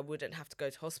guess I wouldn't have to go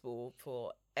to hospital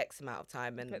for X amount of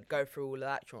time and go through all of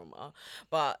that trauma.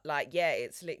 But like, yeah,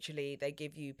 it's literally they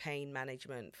give you pain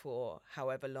management for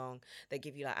however long. They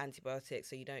give you like antibiotics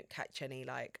so you don't catch any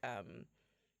like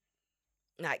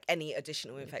any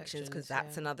additional infections because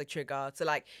that's another trigger. So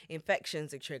like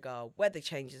infections a trigger, weather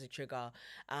change is a trigger.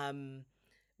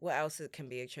 What else can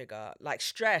be a trigger? Like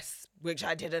stress, which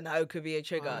I didn't know could be a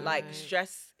trigger. Like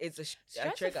stress is a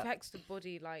trigger. Stress affects the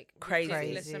body like crazy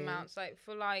ridiculous amounts. Like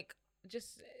for like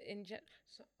just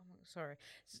sorry.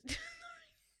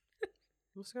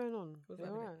 What's going on?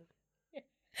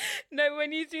 No,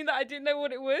 when you seen that, I didn't know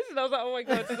what it was, and I was like, "Oh my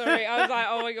God, sorry." I was like,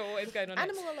 "Oh my God, what is going on?"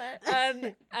 Animal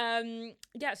alert.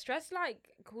 Yeah, stress like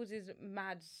causes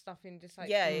mad stuff in just like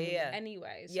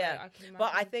anyway. So yeah, I can imagine.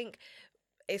 but I think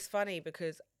it's funny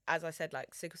because, as I said,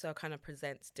 like sickle cell kind of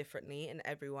presents differently in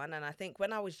everyone, and I think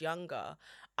when I was younger,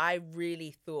 I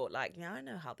really thought like, I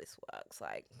know how this works.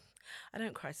 Like, I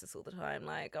don't crisis all the time.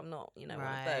 Like, I'm not, one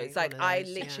of those. Like, I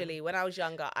literally, when I was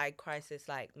younger, I crisis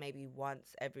like maybe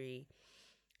once every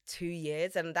 2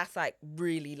 years, and that's like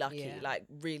really lucky, like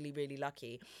really, really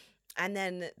lucky. And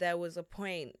then there was a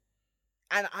point,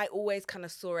 and I always kind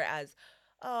of saw it as,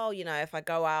 oh, if I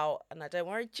go out and I don't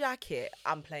wear a jacket,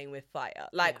 I'm playing with fire.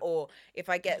 Like, or if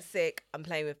I get sick, I'm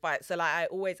playing with fire. So like, I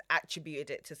always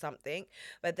attributed it to something.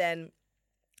 But then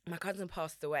my cousin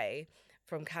passed away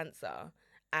from cancer,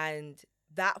 and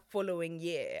that following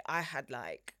year, I had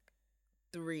like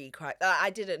 3 I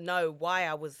didn't know why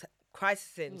I was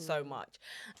crisising so much,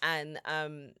 and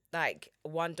like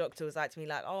one doctor was like to me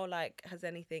like, oh, like has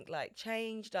anything like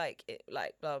changed, like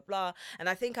like blah blah, and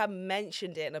I think I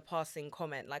mentioned it in a passing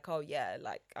comment like, oh yeah,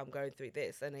 like I'm going through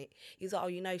this, and he's like,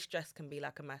 oh, stress can be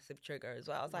like a massive trigger as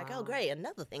well. I was like, oh great,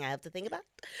 another thing I have to think about.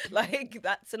 Like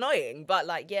that's annoying, but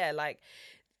like like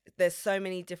there's so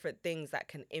many different things that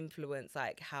can influence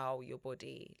like how your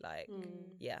body like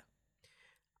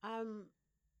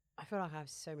I feel like I have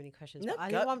so many questions. No,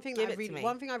 but I think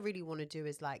one thing I really want to do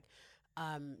is like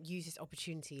use this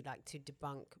opportunity like to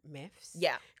debunk myths.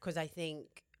 Yeah. Because I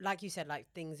think, like you said, like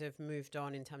things have moved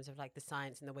on in terms of like the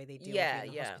science and the way they deal with it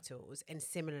in the hospitals. And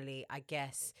similarly, I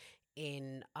guess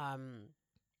in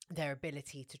their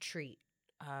ability to treat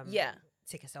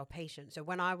sickle cell patients. So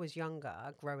when I was younger,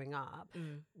 growing up,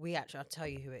 we actually, I'll tell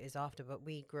you who it is after, but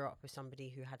we grew up with somebody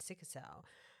who had sickle cell.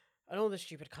 And all the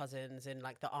stupid cousins and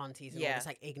like the aunties and all this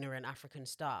like ignorant African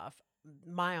stuff.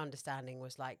 My understanding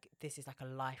was like, this is like a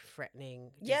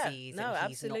life-threatening disease, and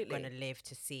he's not going to live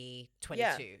to see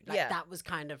 22. That was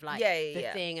kind of like the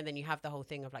thing. And then you have the whole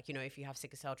thing of like, if you have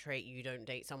sickle cell trait, you don't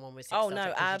date someone with sickle cell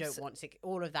trait because you don't want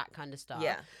all of that kind of stuff.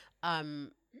 Yeah.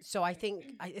 So I think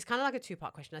it's kind of like a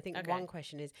 2-part question. I think one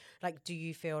question is like, do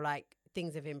you feel like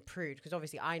things have improved? Because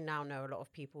obviously I now know a lot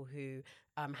of people who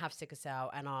have sickle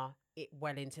cell and are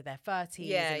well into their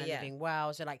 30s and are living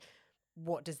well. So like,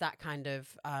 what does that kind of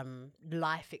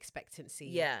life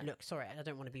expectancy look? Sorry, I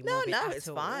don't want to be morbid at it's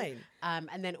all. Fine.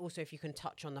 And then also if you can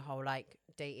touch on the whole like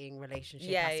dating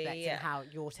relationship aspect and how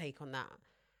your take on that.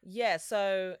 Yeah,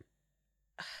 so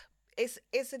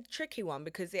it's a tricky one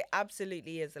because it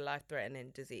absolutely is a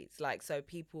life-threatening disease. Like, so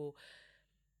people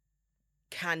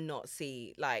cannot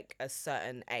see like a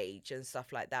certain age and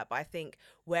stuff like that. But I think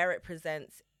where it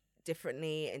presents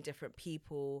differently in different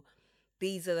people,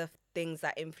 these are the things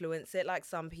that influence it. Like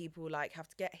some people like have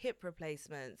to get hip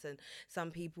replacements, and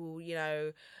some people, you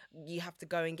know, you have to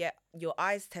go and get your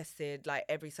eyes tested like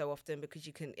every so often because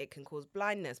it can cause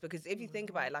blindness. Because if you think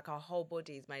about it, like our whole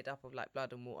body is made up of like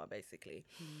blood and water basically.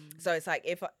 So it's like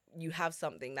if you have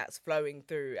something that's flowing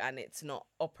through and it's not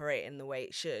operating the way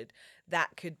it should, that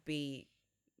could be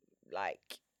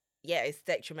like, yeah, it's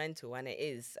detrimental, and it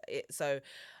is. So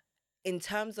in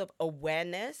terms of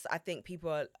awareness, I think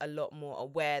people are a lot more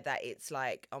aware that it's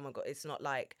like, oh my God, it's not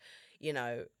like, you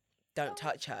know, don't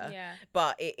touch her. Yeah.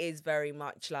 But it is very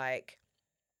much like,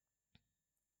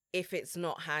 if it's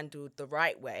not handled the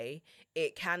right way,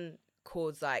 it can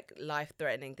cause like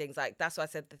life-threatening things. Like that's why I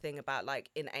said the thing about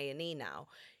like in A&E now,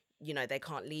 you know, they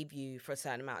can't leave you for a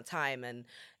certain amount of time. And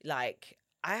like,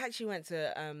 I actually went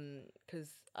to, because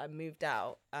I moved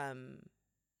out,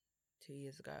 2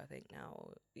 years ago, I think now.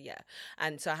 Yeah.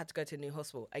 And so I had to go to a new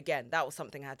hospital. Again, that was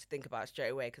something I had to think about straight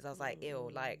away, because I was like,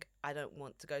 ew, like, I don't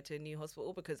want to go to a new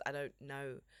hospital because I don't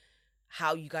know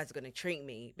how you guys are going to treat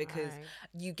me, because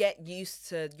you get used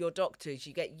to your doctors,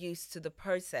 you get used to the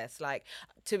process. Like,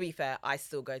 to be fair, I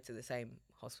still go to the same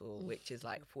hospital, which is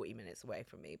like 40 minutes away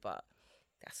from me, but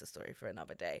that's a story for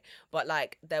another day. But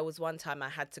like, there was one time I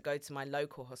had to go to my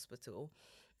local hospital,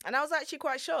 and I was actually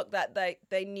quite shocked that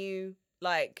they knew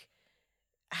like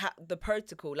the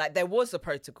protocol. Like there was a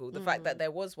protocol, the fact that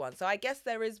there was one. So I guess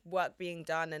there is work being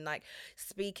done, and like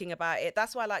speaking about it.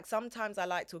 That's why like sometimes I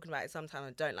like talking about it, sometimes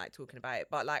I don't like talking about it,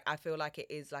 but like I feel like it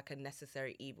is like a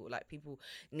necessary evil. Like people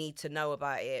need to know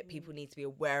about it, people need to be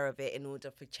aware of it in order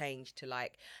for change to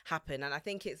like happen. And I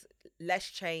think it's less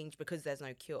change because there's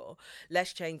no cure,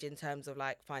 less change in terms of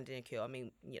like finding a cure. I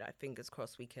mean, you know, fingers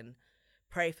crossed we can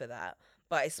pray for that,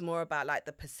 but it's more about like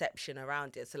the perception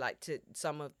around it. So like, to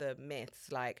some of the myths,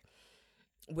 like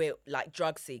we're like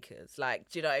drug seekers, like,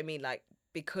 do you know what I mean? Like,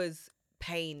 because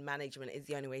pain management is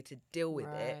the only way to deal with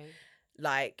it,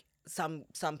 like some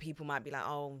people might be like,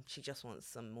 oh, she just wants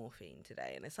some morphine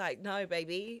today, and it's like, no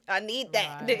baby, I need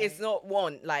that. It's not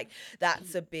want. Like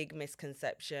that's a big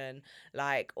misconception.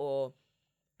 Like, or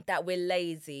that we're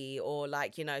lazy, or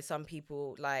like, you know, some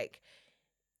people like,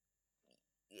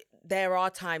 there are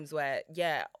times where,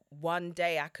 yeah, one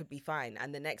day I could be fine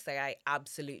and the next day I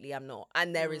absolutely am not.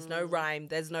 And there is no rhyme,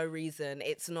 there's no reason.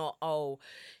 It's not, oh,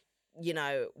 you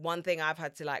know, one thing I've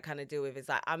had to like kind of deal with is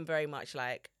like, I'm very much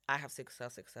like, I have sickle cell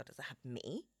doesn't have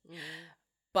me.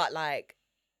 But like,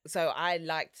 so I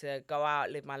like to go out,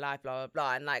 live my life, blah, blah,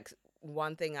 blah. And like,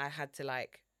 one thing I had to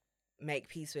like make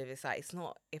peace with is like, it's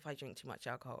not if I drink too much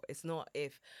alcohol. It's not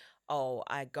if, oh,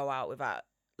 I go out without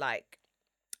like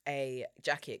a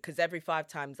jacket, because every 5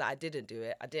 times that I didn't do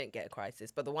it, I didn't get a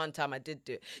crisis, but the one time I did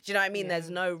do it, do you know what I mean? There's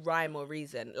no rhyme or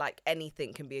reason. Like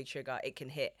anything can be a trigger, it can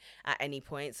hit at any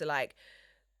point. So like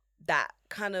that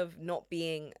kind of not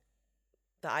being,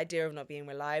 the idea of not being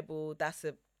reliable, that's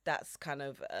kind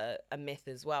of a myth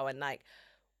as well. And like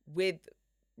with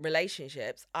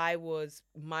relationships,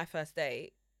 my first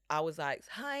date, I was like,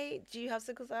 hi, do you have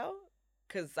sickle cell?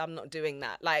 Because I'm not doing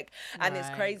that. Like, and it's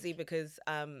crazy because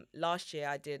last year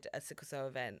I did a sickle cell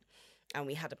event and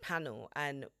we had a panel,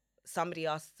 and somebody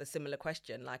asked a similar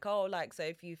question, like, oh, like, so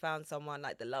if you found someone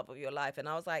like the love of your life, and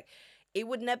I was like, it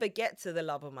would never get to the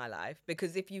love of my life,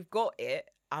 because if you've got it,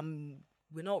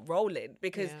 we're not rolling,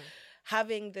 because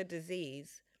having the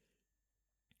disease,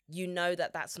 you know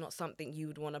that that's not something you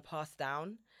would want to pass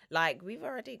down. Like, we've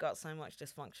already got so much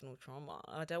dysfunctional trauma.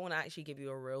 I don't want to actually give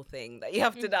you a real thing that you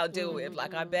have to now deal with.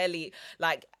 Like, I barely,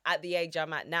 like, at the age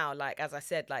I'm at now, like, as I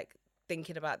said, like,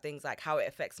 thinking about things like how it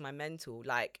affects my mental,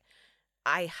 like,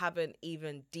 I haven't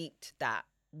even deeped that,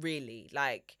 really.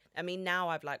 Like, I mean, now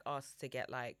I've, like, asked to get,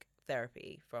 like,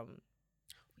 therapy from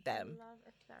them. Love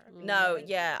a therapy. No,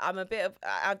 yeah, I'm a bit of,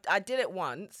 I did it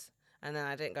once. And then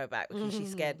I didn't go back because she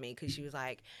scared me, because she was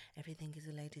like, everything is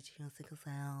related to your sickle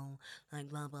cell, like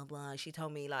blah, blah, blah. She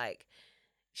told me like,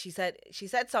 she said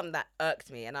something that irked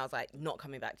me, and I was like, not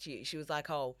coming back to you. She was like,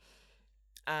 oh,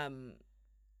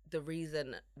 the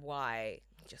reason why,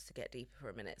 just to get deeper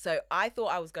for a minute. So I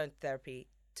thought I was going to therapy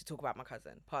to talk about my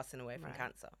cousin passing away from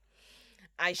cancer.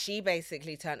 And she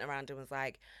basically turned around and was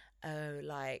like, oh,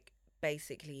 like,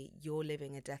 basically you're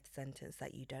living a death sentence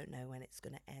that you don't know when it's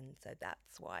going to end, so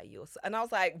that's why you're and I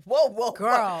was like, whoa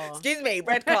girl, excuse me,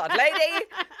 red card lady,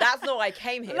 that's not what I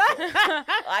came here for.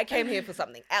 I came here for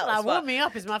something else. Like, warm me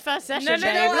up is my first session. Like,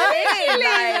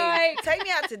 take me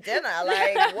out to dinner,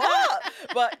 like, what?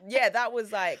 But yeah, that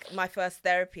was like my first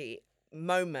therapy.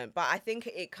 moment, but I think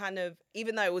it kind of,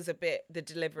 even though it was a bit, the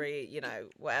delivery, you know,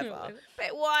 whatever, a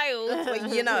bit wild. but,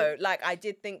 you know, like I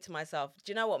did think to myself,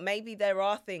 do you know what, maybe there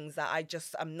are things that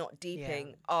I'm not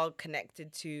deeping are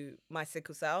connected to my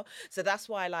sickle cell. So that's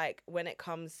why, like, when it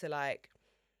comes to like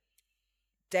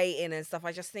dating and stuff,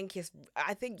 I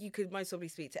think you could most probably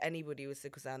speak to anybody with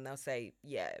sickle cell and they'll say,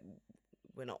 yeah,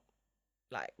 we're not,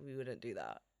 like, we wouldn't do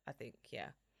that. I think,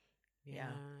 Yeah,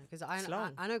 because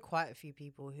I know quite a few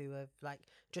people who have like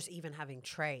just even having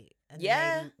trait and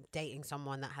then dating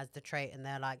someone that has the trait and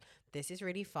they're like, this is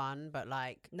really fun, but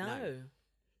like no.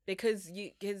 Because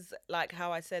like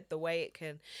how I said, the way it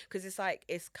can, because it's like,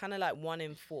 it's kind of like 1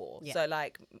 in 4. So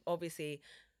like, obviously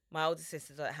my older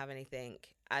sister doesn't have anything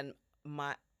and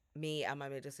me and my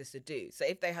middle sister do. So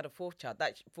if they had a 4th child,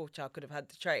 that 4th child could have had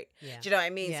the trait. Do you know what I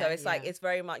mean? So it's like, it's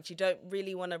very much, you don't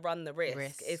really want to run the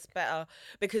risk. It's better,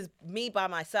 because me by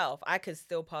myself, I could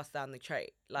still pass down the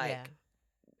trait. Like,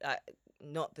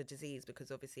 not the disease, because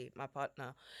obviously my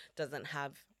partner doesn't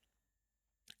have,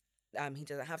 he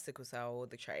doesn't have sickle cell or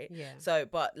the trait. So,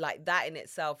 but like that in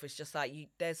itself is just like,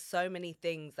 there's so many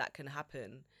things that can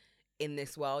happen in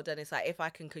this world. And it's like, if I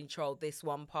can control this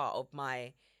one part of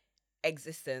my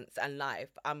existence and life,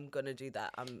 I'm gonna do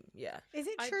that. Is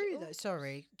it true though,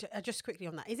 sorry, just quickly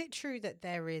on that, is it true that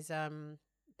there is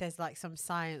there's like some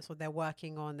science or they're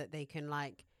working on that they can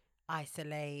like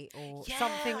isolate or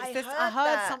something? I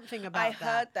heard something about that. I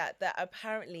heard that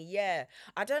apparently,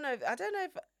 I don't know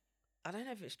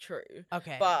if it's true,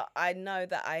 okay, but I know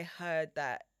that I heard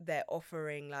that they're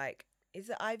offering, like, is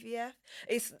it IVF?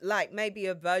 It's like maybe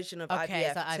a version of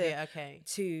IVF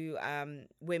to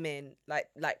women like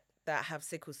that have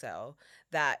sickle cell,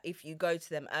 that if you go to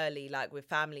them early, like with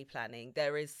family planning,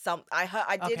 there is some,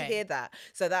 I did hear that.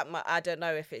 So that I don't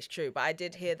know if it's true, but I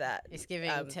did hear that. It's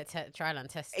giving trial and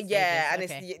test. Yeah, and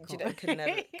it's, you know,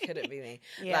 couldn't be me.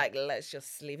 Like, let's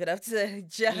just leave it up to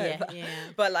Joe.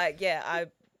 But like,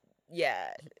 that's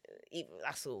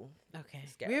all. Okay,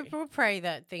 we'll pray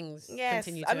that things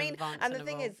continue to advance. And the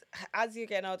thing is, as you're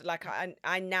getting older, like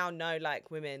I now know like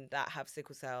women that have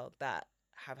sickle cell that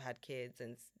have had kids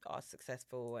and are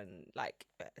successful and like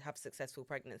have successful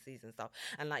pregnancies and stuff,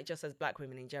 and like just as Black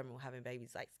women in general, having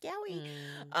babies like scary.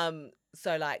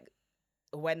 So like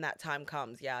when that time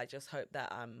comes, I just hope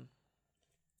that I'm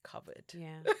covered.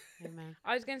 Amen.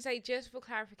 I was gonna say, just for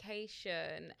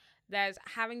clarification, there's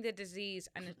having the disease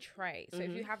and a trait. So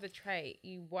if you have the trait,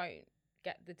 you won't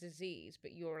get the disease,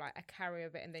 but you're like a carrier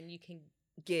of it, and then you can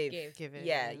give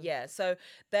it. So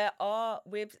there are,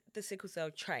 with the sickle cell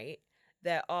trait,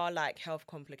 there are like health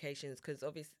complications, because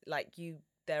obviously like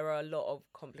there are a lot of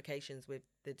complications with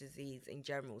the disease in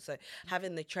general. So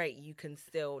having the trait, you can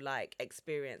still like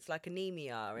experience like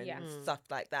anemia and stuff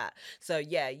like that. So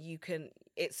you can,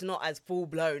 it's not as full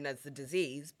blown as the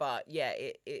disease, but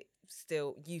it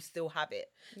still, you still have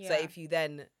it. So if you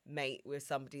then mate with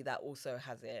somebody that also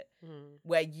has it,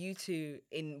 where you two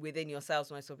within yourselves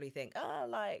most probably think, oh,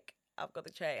 like I've got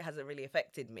the trait, it hasn't really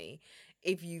affected me.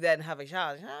 If you then have a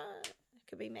child, it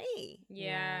could be me.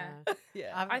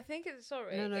 I think it's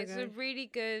it's a really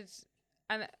good,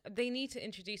 and they need to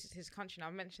introduce it to this country. Now,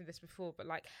 I've mentioned this before, but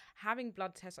like having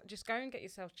blood tests, like, just go and get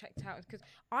yourself checked out, because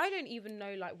I don't even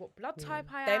know like what blood type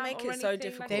I am. They make it so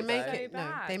difficult. They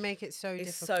make it so difficult.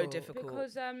 It's so difficult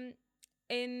because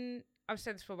I've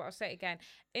said this before, but I'll say it again.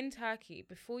 In Turkey,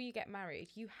 before you get married,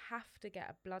 you have to get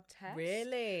a blood test.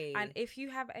 Really? And if you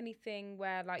have anything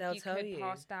where like they'll you could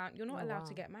pass down, you're not allowed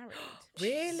to get married.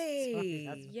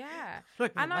 Really? Yeah.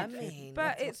 And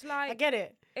but it's like, I get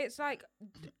it. It's like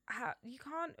you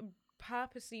can't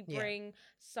purposely bring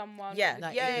someone. You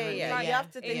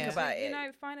have to think about it. You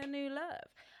know, find a new love.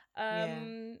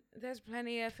 There's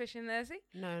plenty of fish in there, see?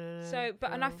 No. So,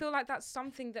 but and I feel like that's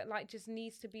something that like just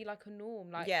needs to be like a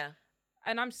norm. Like,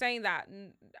 and I'm saying that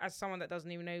as someone that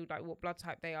doesn't even know like what blood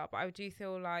type they are, but I do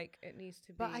feel like it needs to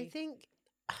be. But I think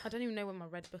I don't even know where my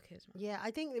red book is. Yeah, I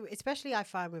think especially I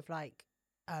find with like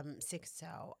sickle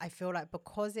cell, I feel like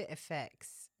because it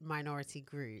affects minority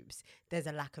groups, there's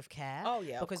a lack of care. Oh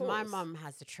yeah, because my mum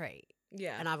has the trait.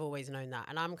 Yeah. And I've always known that.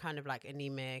 And I'm kind of like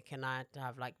anemic and I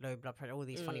have like low blood pressure, all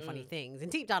these funny things.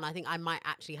 And deep down, I think I might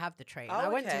actually have the trait. And I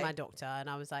went to my doctor and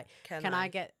I was like, can I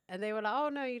get, and they were like, oh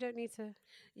no, you don't need to.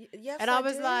 Yes, and I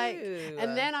was like,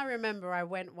 and then I remember I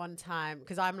went one time,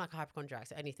 because I'm like a hypochondriac,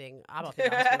 so anything, I'm up in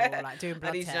the hospital, like doing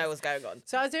blood tests. I need to know what's going on.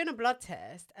 So I was doing a blood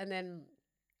test and then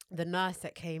the nurse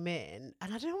that came in,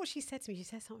 and I don't know what she said to me. She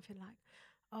said something like,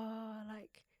 oh,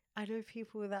 like, I know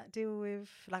people that deal with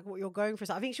like what you're going through.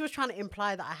 So I think she was trying to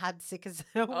imply that I had sickle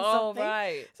cell or something.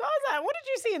 Right. So I was like, what did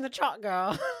you see in the chart,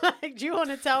 girl? Like, do you want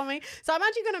to tell me? So I'm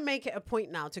actually going to make it a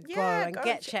point now to go and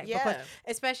get checked because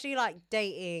especially like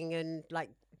dating and like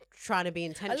trying to be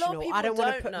intentional, I don't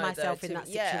want to put myself in that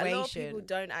situation. Yeah, a lot of people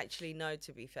don't actually know,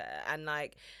 to be fair. And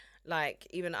like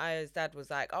even Aya's dad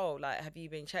was like, oh, like, have you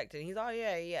been checked? And he's like,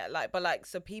 oh, yeah. Like, but like,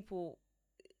 so people,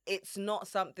 it's not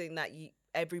something that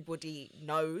everybody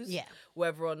knows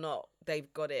whether or not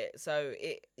they've got it. So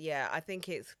I think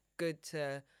it's good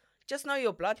to just know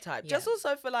your blood type. Just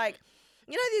also for like,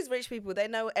 you know, these rich people, they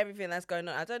know everything that's going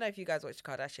on. I don't know if you guys watch the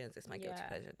Kardashians. It's my guilty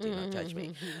pleasure. Do not judge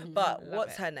me. But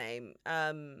what's her name?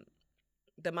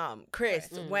 The mum, Chris,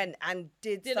 went and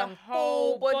did some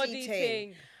whole body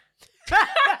thing.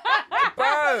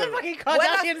 Bro, what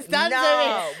is that?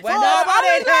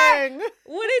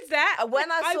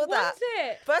 When I saw that,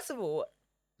 first of all,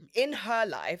 in her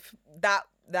life, that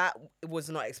was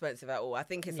not expensive at all. I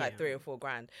think it's like $3 or $4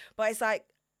 grand. But it's like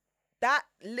that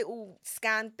little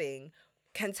scan thing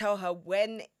can tell her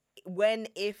when,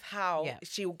 if, how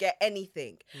she'll get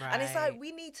anything. Right. And it's like,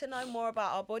 we need to know more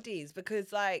about our bodies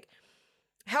because like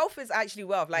health is actually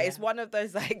wealth. Like it's one of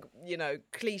those like, you know,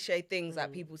 cliche things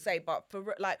that people say, but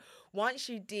for like once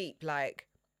you deep like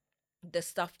the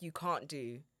stuff you can't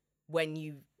do when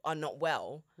you are not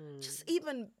well, just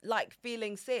even like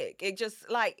feeling sick, it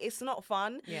just like it's not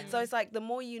fun. So it's like the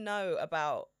more you know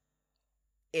about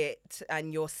it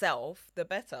and yourself, the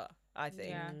better, I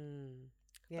think.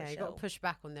 Yeah, you got to push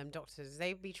back on them doctors.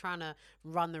 They be trying to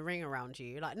run the ring around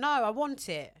you. Like, no, I want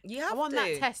it. I want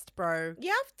that test, bro. You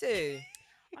have to.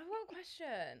 I've got a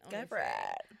question. Go for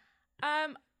it.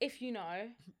 If you know,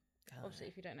 obviously,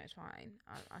 if you don't know, it's fine.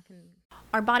 I can.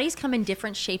 Our bodies come in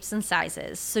different shapes and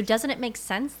sizes, so doesn't it make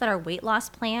sense that our weight loss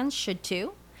plans should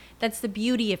too? That's the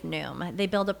beauty of Noom. They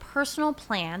build a personal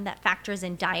plan that factors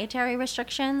in dietary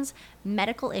restrictions,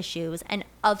 medical issues, and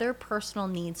other personal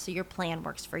needs so your plan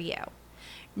works for you.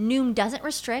 Noom doesn't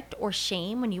restrict or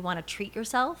shame when you want to treat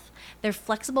yourself. Their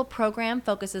flexible program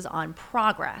focuses on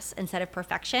progress instead of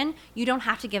perfection. You don't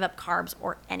have to give up carbs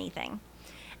or anything.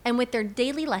 And with their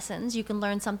daily lessons, you can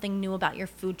learn something new about your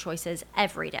food choices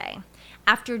every day.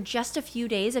 After just a few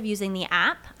days of using the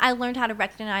app, I learned how to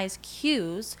recognize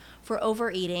cues for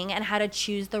overeating and how to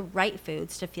choose the right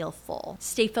foods to feel full.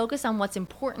 Stay focused on what's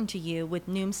important to you with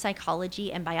Noom's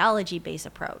psychology and biology-based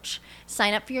approach.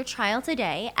 Sign up for your trial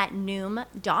today at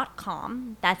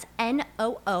Noom.com. That's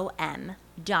NOOM.com.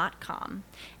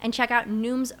 And check out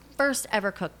Noom's first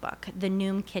ever cookbook, The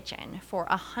Noom Kitchen, for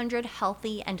 100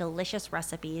 healthy and delicious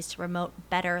recipes to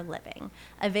promote better living.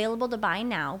 Available to buy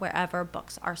now wherever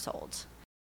books are sold.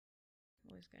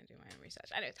 I'm always going to do my own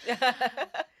research. Anyways.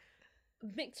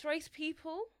 Mixed race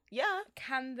people,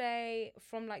 can they,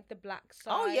 from like the black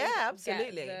side? Oh yeah,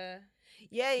 absolutely.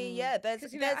 Yeah. Because I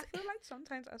feel like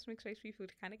sometimes us mixed race people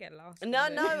kind of get lost. No.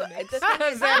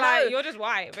 They're like, you're just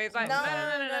white, but it's like no.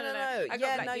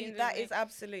 Yeah, no, that is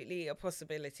absolutely a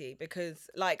possibility because,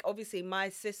 like, obviously, my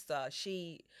sister,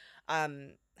 she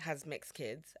has mixed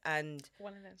kids, and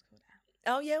one of them's called.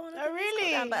 Oh yeah, one of them. Oh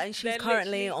really? And she's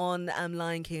currently on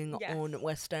Lion King on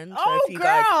West End. Oh so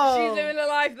girl, she's living a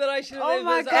life that I should have lived. Oh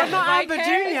my god, not Amber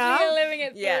Jr. Living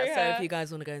it through so her. if you guys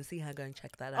want to go and see her, go and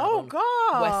check that out. Oh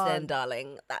god, West End,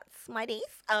 darling, that's my niece.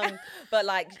 But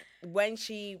like when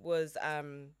she was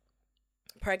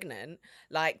pregnant,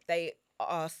 like they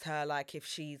asked her like if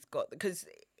she's got, because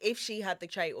if she had the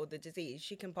trait or the disease,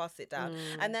 she can pass it down.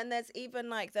 And then there's even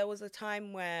like, there was a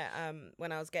time where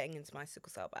when I was getting into my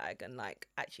sickle cell bag and like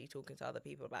actually talking to other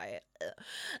people about it,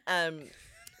 I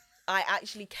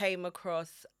actually came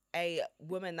across a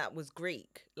woman that was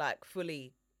Greek, like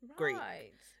fully Greek.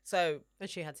 So and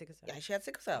she had sickle cell. Yeah, she had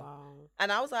sickle cell. Wow.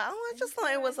 And I was like, oh, I just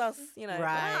thought it was us, you know,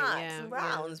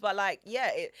 rounds. But like,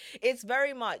 it's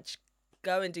very much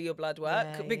go and do your blood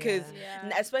work because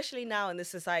especially now in the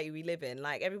society we live in,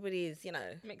 like everybody is, you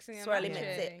know, mixing and swirly, mix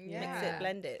it,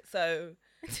 blend it. So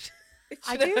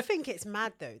I do think it's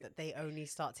mad though that they only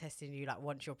start testing you like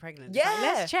once you're pregnant. Yeah, like,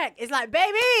 let's check. It's like,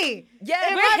 baby,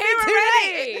 yeah, we're here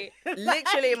already.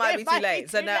 Literally, it might be too late.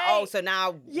 So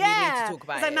now, we need to talk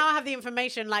about it. So now I have the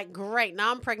information. Like, great. Now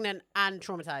I'm pregnant and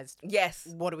traumatized. Yes.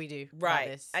 What do we do? Right.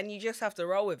 About this? And you just have to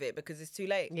roll with it because it's too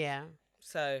late. Yeah.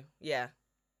 So yeah.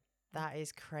 That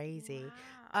is crazy.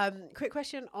 Wow. Quick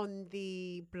question on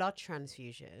the blood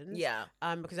transfusions. Yeah.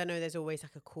 Because I know there's always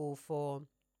like a call for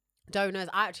donors.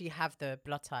 I actually have the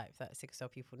blood type that sickle cell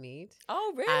people need.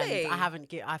 Oh, really? And I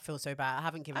haven't. I feel so bad. I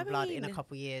haven't given blood in a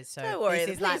couple years. So don't worry, this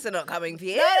the is police are not coming for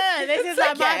you. No, this is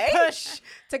like okay. my push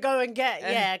to go and get.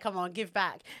 Yeah, come on, give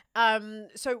back.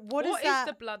 So what is that? What is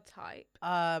the blood type?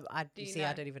 I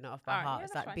know? don't even know off by heart. Yeah,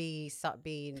 it's that's like fine.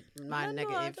 B my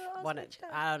negative one.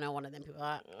 I don't know, one of them people.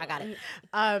 I got it.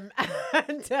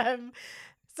 And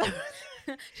so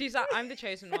she's like, I'm the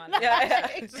chosen one. yeah.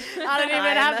 I don't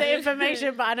even have the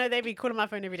information, but I know they'd be calling my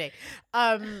phone every day.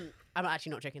 I'm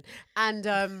actually not joking.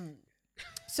 And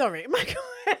sorry,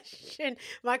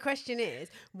 my question is,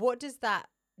 what does that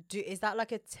do? Is that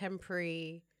like a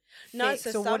temporary fix,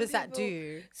 so what does that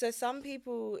do? So some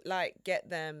people like get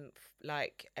them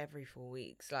like every 4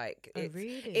 weeks. Like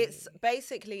really? It's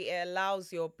basically, it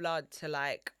allows your blood to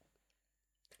like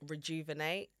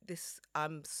rejuvenate.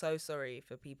 I'm so sorry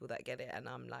for people that get it, and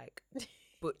I'm like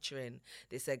butchering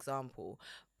this example,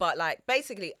 but like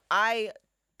basically I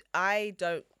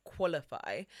don't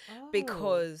qualify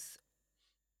because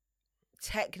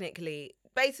technically,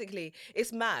 basically,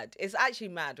 it's mad. It's actually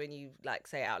mad when you like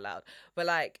say it out loud, but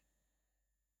like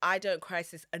I don't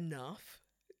crisis enough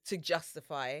to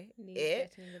justify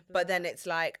it. But then it's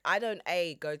like I don't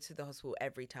go to the hospital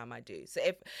every time I do. So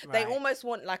if they almost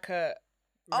want like a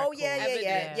yeah,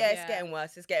 it's getting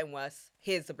worse.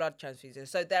 Here's the blood transfusion.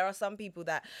 So there are some people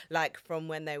that like from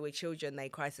when they were children, they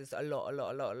crisis a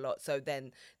lot. So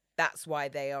then that's why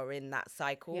they are in that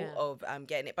cycle of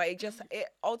getting it. But it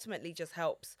ultimately just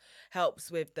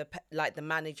helps with the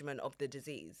management of the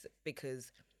disease,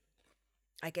 because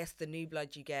I guess the new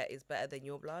blood you get is better than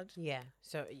your blood. Yeah.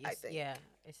 So it's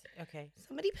okay.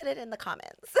 Somebody put it in the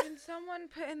comments. Can someone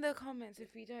put in the comments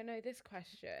if we don't know this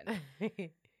question?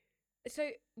 So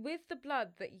with the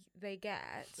blood that they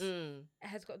get, it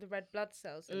has got the red blood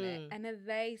cells in it, and are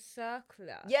they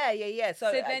circular? Yeah.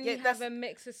 So then you have a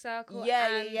mix of circle.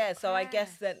 Yeah. So I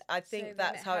guess I think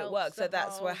that's how it works. So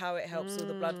that's how it helps all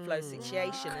the blood flow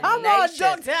situation. Come on,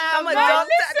 doctor. Come on,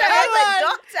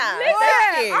 doctor.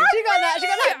 Thank you. She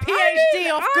got that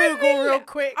PhD off Google real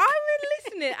quick. I've been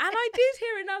listening, and I did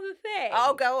hear another thing.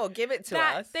 Oh, go on, give it to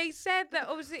us. They said that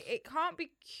obviously it can't be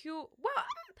cured. Well,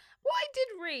 what I did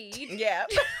read. Yeah.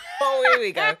 Oh,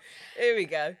 here we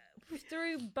go.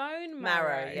 Through bone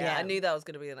marrow. Yeah, I knew that was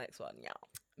going to be the next one. Yeah.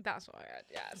 That's what I read.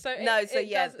 Yeah.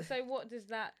 So so what does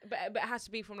that? But it has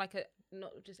to be from like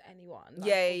not just anyone.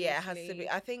 Like It has to be.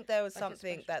 I think there was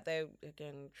something that they're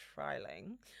again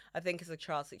trialing. I think it's a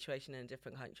trial situation in a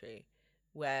different country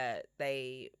where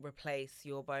they replace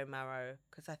your bone marrow,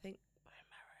 because I think bone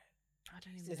marrow. I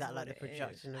don't even. Is that like the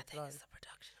production of blood? It's the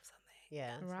production of something.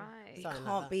 Yeah. Right. You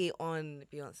can't be on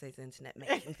Beyonce's internet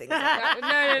making things up.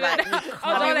 No.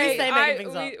 We say making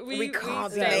things up. We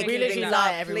can't be making things things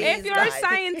up. If you're a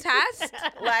scientist,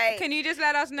 like, can you just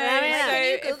let us know? Can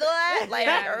you Google it? Like,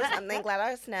 or something, let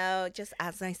us know. Just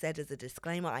as I said as a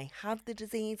disclaimer, I have the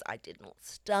disease. I did not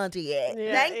study it.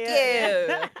 Thank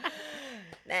you.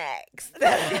 Next.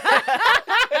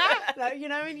 Like, you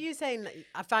know, when you saying,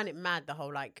 I found it mad, the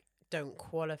whole like don't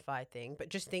qualify thing, but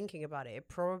just thinking about it, it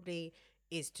probably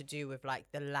is to do with like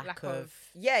the lack of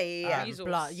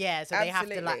blood. Yeah, so they have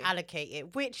to like allocate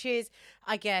it, which is,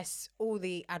 I guess, all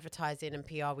the advertising and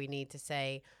PR we need to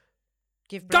say,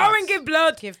 give blood. Go and give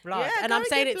blood. Give blood. Yeah, and I'm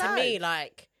saying it blood. to me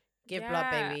like, give blood,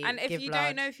 baby. And if you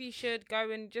don't know if you should, go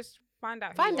and just find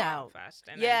out first.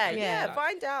 And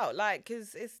find out. Like,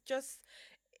 because it's just...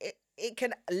 It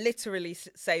can literally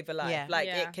save a life.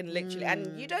 It can literally,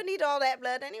 and you don't need all that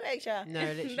blood anyway, Sha. No,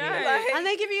 literally. No. And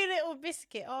they give you a little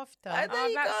biscuit after. There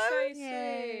you that's go. so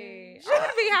sweet. I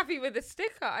would be happy with a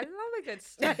sticker. I love a good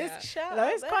sticker.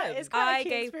 It's quite I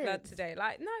gave blood today.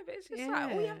 Like, no, but it's just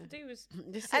like all you have to do is.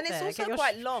 And it's also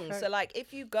quite long. So like,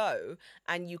 if you go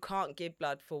and you can't give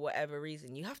blood for whatever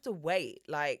reason, you have to wait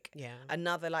like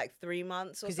another like 3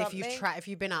 months or something. Because if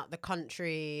you've been out the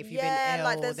country, if you've been ill,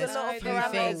 like there's a lot of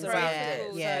parameters around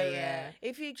it. Yeah.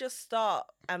 If you just start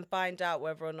and find out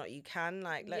whether or not you can,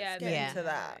 like, let's get into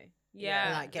that.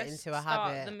 Yeah, like get into a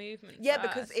habit. The movement. Yeah,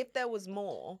 because if there was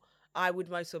more, I would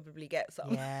most probably get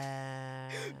some.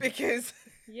 Yeah. Because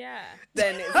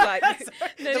then it's like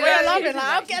the way I love it, like,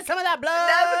 I'll get some of that blood.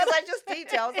 No, because I just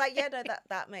detail. I was like,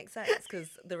 that makes sense. Because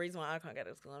the reason why I can't get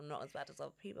it is because I'm not as bad as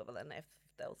other people. But then if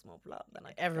there was more blood, then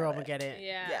everyone would get it.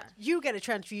 Yeah. You get a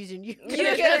transfusion.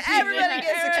 Everybody gets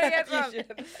a transfusion.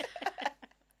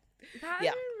 That's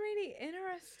been really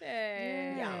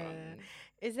interesting. Yeah.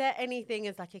 Is there anything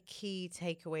as like a key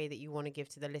takeaway that you want to give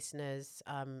to the listeners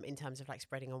in terms of like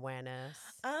spreading awareness?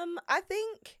 I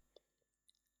think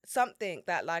something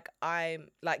that like I'm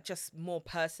like just more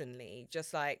personally,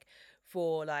 just like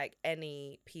for like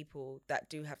any people that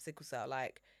do have sickle cell,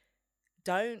 like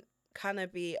don't kind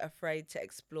of be afraid to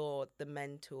explore the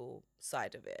mental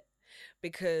side of it,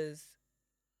 because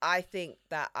I think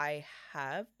that I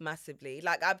have massively,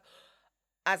 like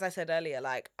as I said earlier,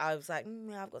 like I was like,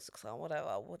 I've got sickle cell,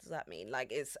 whatever. What does that mean?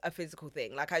 Like it's a physical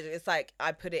thing. Like it's like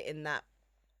I put it in that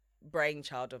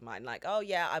brainchild of mine, like, oh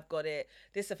yeah, I've got it,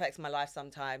 this affects my life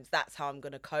sometimes, that's how I'm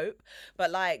gonna cope.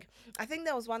 But like I think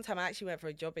there was one time I actually went for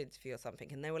a job interview or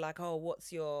something, and they were like, oh,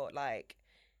 what's your, like,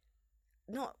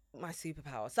 not my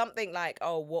superpower, something like,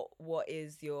 oh, what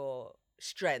is your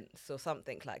strengths or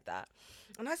something like that.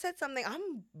 And I said something,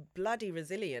 I'm bloody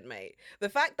resilient, mate. The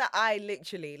fact that I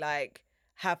literally like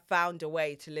have found a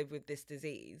way to live with this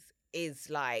disease is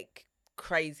like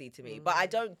crazy to me. But I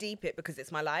don't deep it because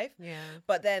it's my life. Yeah.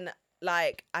 But then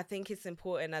like I think it's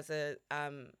important as a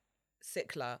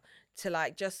sickler to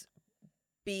like just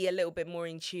be a little bit more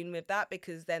in tune with that,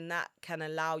 because then that can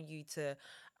allow you to,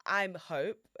 I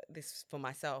hope this for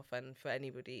myself and for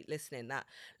anybody listening, that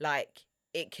like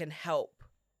it can help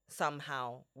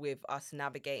somehow with us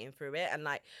navigating through it, and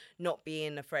like not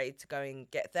being afraid to go and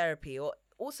get therapy, or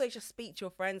also just speak to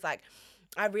your friends. Like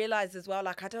I realized as well,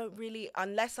 like I don't really,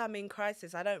 unless I'm in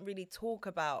crisis, I don't really talk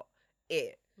about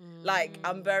it. Like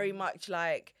I'm very much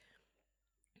like,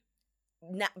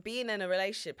 being in a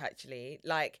relationship actually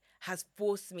like has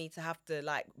forced me to have to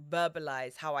like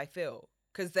verbalize how I feel,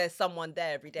 because there's someone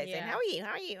there every day saying, how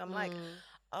are you? I'm like,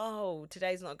 oh,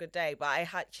 today's not a good day, but I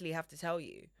actually have to tell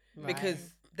you, because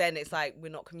then it's like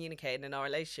we're not communicating in our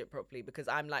relationship properly, because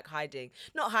I'm like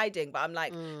not hiding, but I'm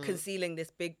like concealing this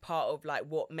big part of like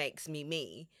what makes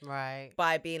me Right.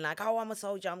 by being like, oh, I'm a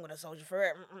soldier, I'm gonna soldier for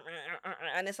it.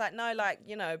 And it's like, no, like,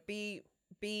 you know, be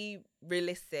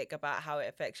realistic about how it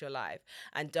affects your life,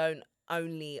 and don't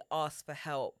only ask for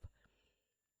help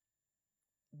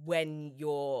when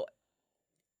you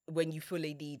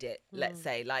fully need it. Let's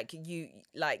say like you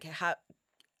like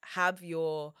have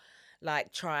your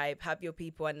like tribe, have your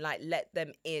people, and like let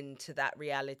them into that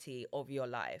reality of your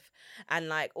life. And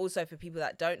like also for people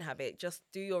that don't have it, just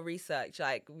do your research.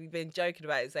 Like we've been joking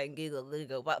about it saying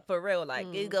Google, but for real,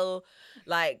 like Google,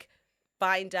 like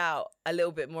find out a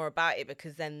little bit more about it,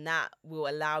 because then that will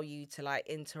allow you to like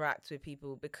interact with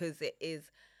people, because it is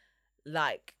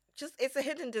like just, it's a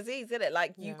hidden disease, isn't it?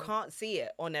 Like you can't see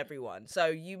it on everyone, so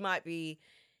you might be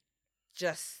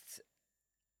just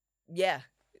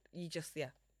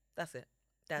that's it.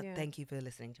 Thank you for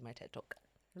listening to my TED Talk.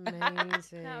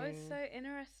 Amazing. That was so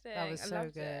interesting. That was I so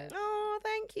loved good. it. Oh,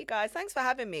 thank you guys, thanks for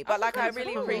having me. But like I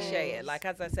really appreciate it. Like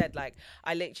as I said, like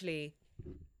I literally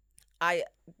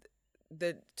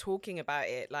the talking about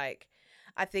it, like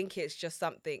I think it's just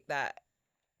something that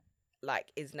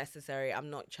like is necessary. I'm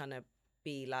not trying to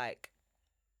be like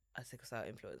a sickle cell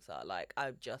influencer. Like I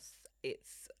have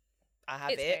It's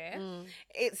it. here.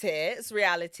 It's here. It's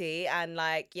reality. And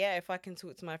like, yeah, if I can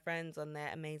talk to my friends on their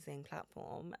amazing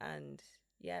platform and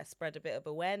spread a bit of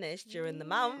awareness during the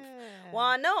month,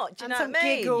 why not? Do you know what I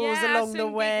mean? Giggles along the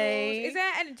way. Giggles. Is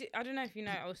there any, I don't know if you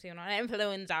know, obviously you're not an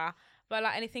influencer, but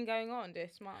like anything going on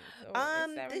this month? Or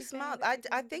is there This anything month, that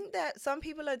I think that some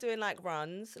people are doing like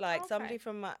runs. Like somebody Okay.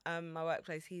 from my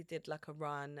workplace, he did like a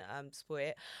run to support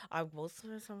it. I was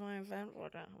supposed to have my event.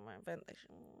 What my event?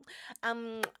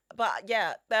 But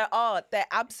yeah, there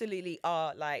absolutely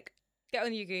are like Get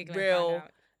on your Google real and find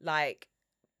out. like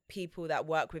people that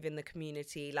work within the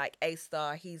community. Like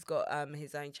A-Star, he's got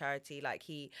his own charity. Like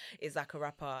he is like a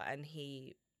rapper, and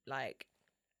he like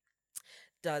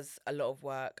does a lot of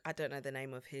work. I don't know the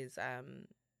name of his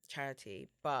charity,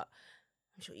 but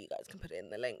I'm sure you guys can put it in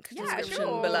the link description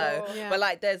below. Yeah. But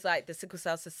like there's like the Sickle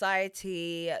Cell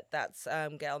Society, that's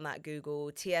get on that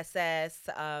Google, TSS,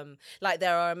 like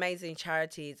there are amazing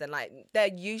charities, and like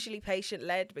they're usually patient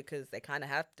led because they kind of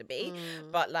have to be.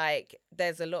 But like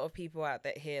there's a lot of people out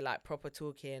there here like proper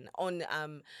talking on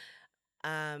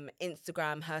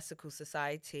Instagram. Her Sickle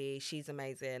Society, she's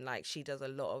amazing. Like she does a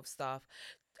lot of stuff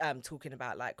talking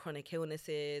about like chronic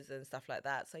illnesses and stuff like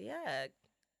that. So yeah,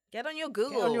 get on your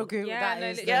Google. Get on your Google. Yeah,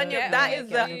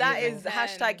 that is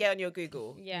hashtag get on your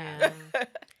Google. Yeah.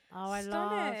 Oh, I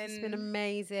love. It's been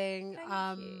amazing.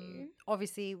 Thank you.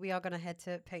 Obviously, we are going to head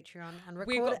to Patreon and record.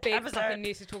 We've got big fucking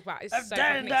news to talk about. It's so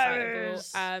fucking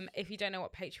excitable. If you don't know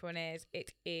what Patreon is,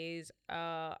 it is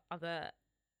other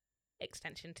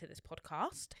extension to this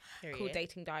podcast called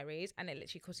Dating Diaries, and it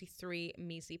literally costs you £3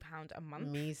 measly a month.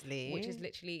 Measly. Which is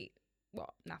literally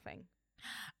nothing.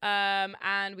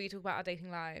 And we talk about our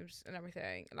dating lives and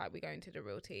everything. Like we go into the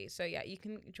real tea. So yeah, you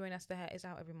can join us there. It's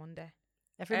out every Monday.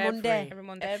 Every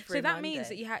Monday. So that means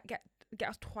that you get get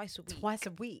us twice a week. Twice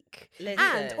a week. Listen.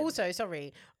 And also,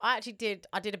 sorry, I did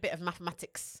a bit of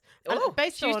mathematics. Oh,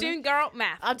 she was doing girl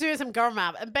math. I'm doing some girl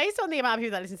math. And based on the amount of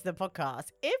people that listen to the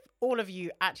podcast, if all of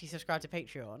you actually subscribe to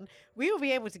Patreon, we will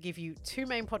be able to give you 2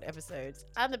 main pod episodes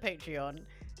and the Patreon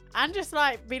and just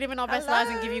like be living our best lives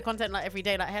and give you content like every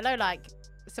day. Like, hello, like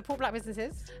support black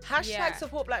businesses. Hashtag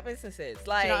support black businesses.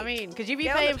 Like, do you know what I mean? Because you be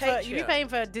paying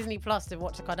for Disney Plus to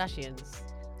watch the Kardashians.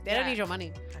 They don't need your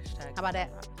money. Hashtag. How about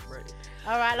that? Rude.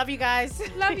 All right, love you guys.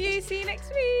 Love you. See you next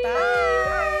week.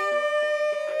 Bye.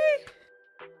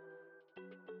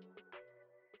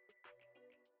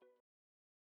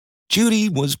 Judy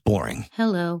was boring.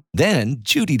 Hello. Then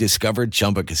Judy discovered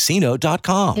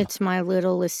ChumbaCasino.com. It's my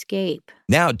little escape.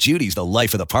 Now Judy's the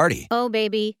life of the party. Oh,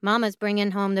 baby, mama's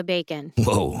bringing home the bacon.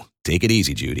 Whoa, take it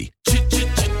easy, Judy.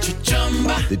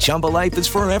 The Chumba life is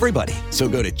for everybody. So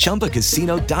go to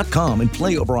ChumbaCasino.com and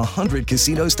play over 100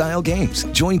 casino-style games.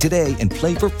 Join today and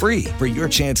play for free for your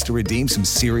chance to redeem some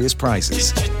serious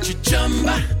prizes.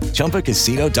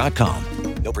 ChumbaCasino.com.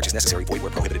 No purchase necessary. Void where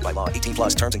prohibited by law.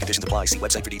 18+ terms and conditions apply. See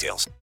website for details.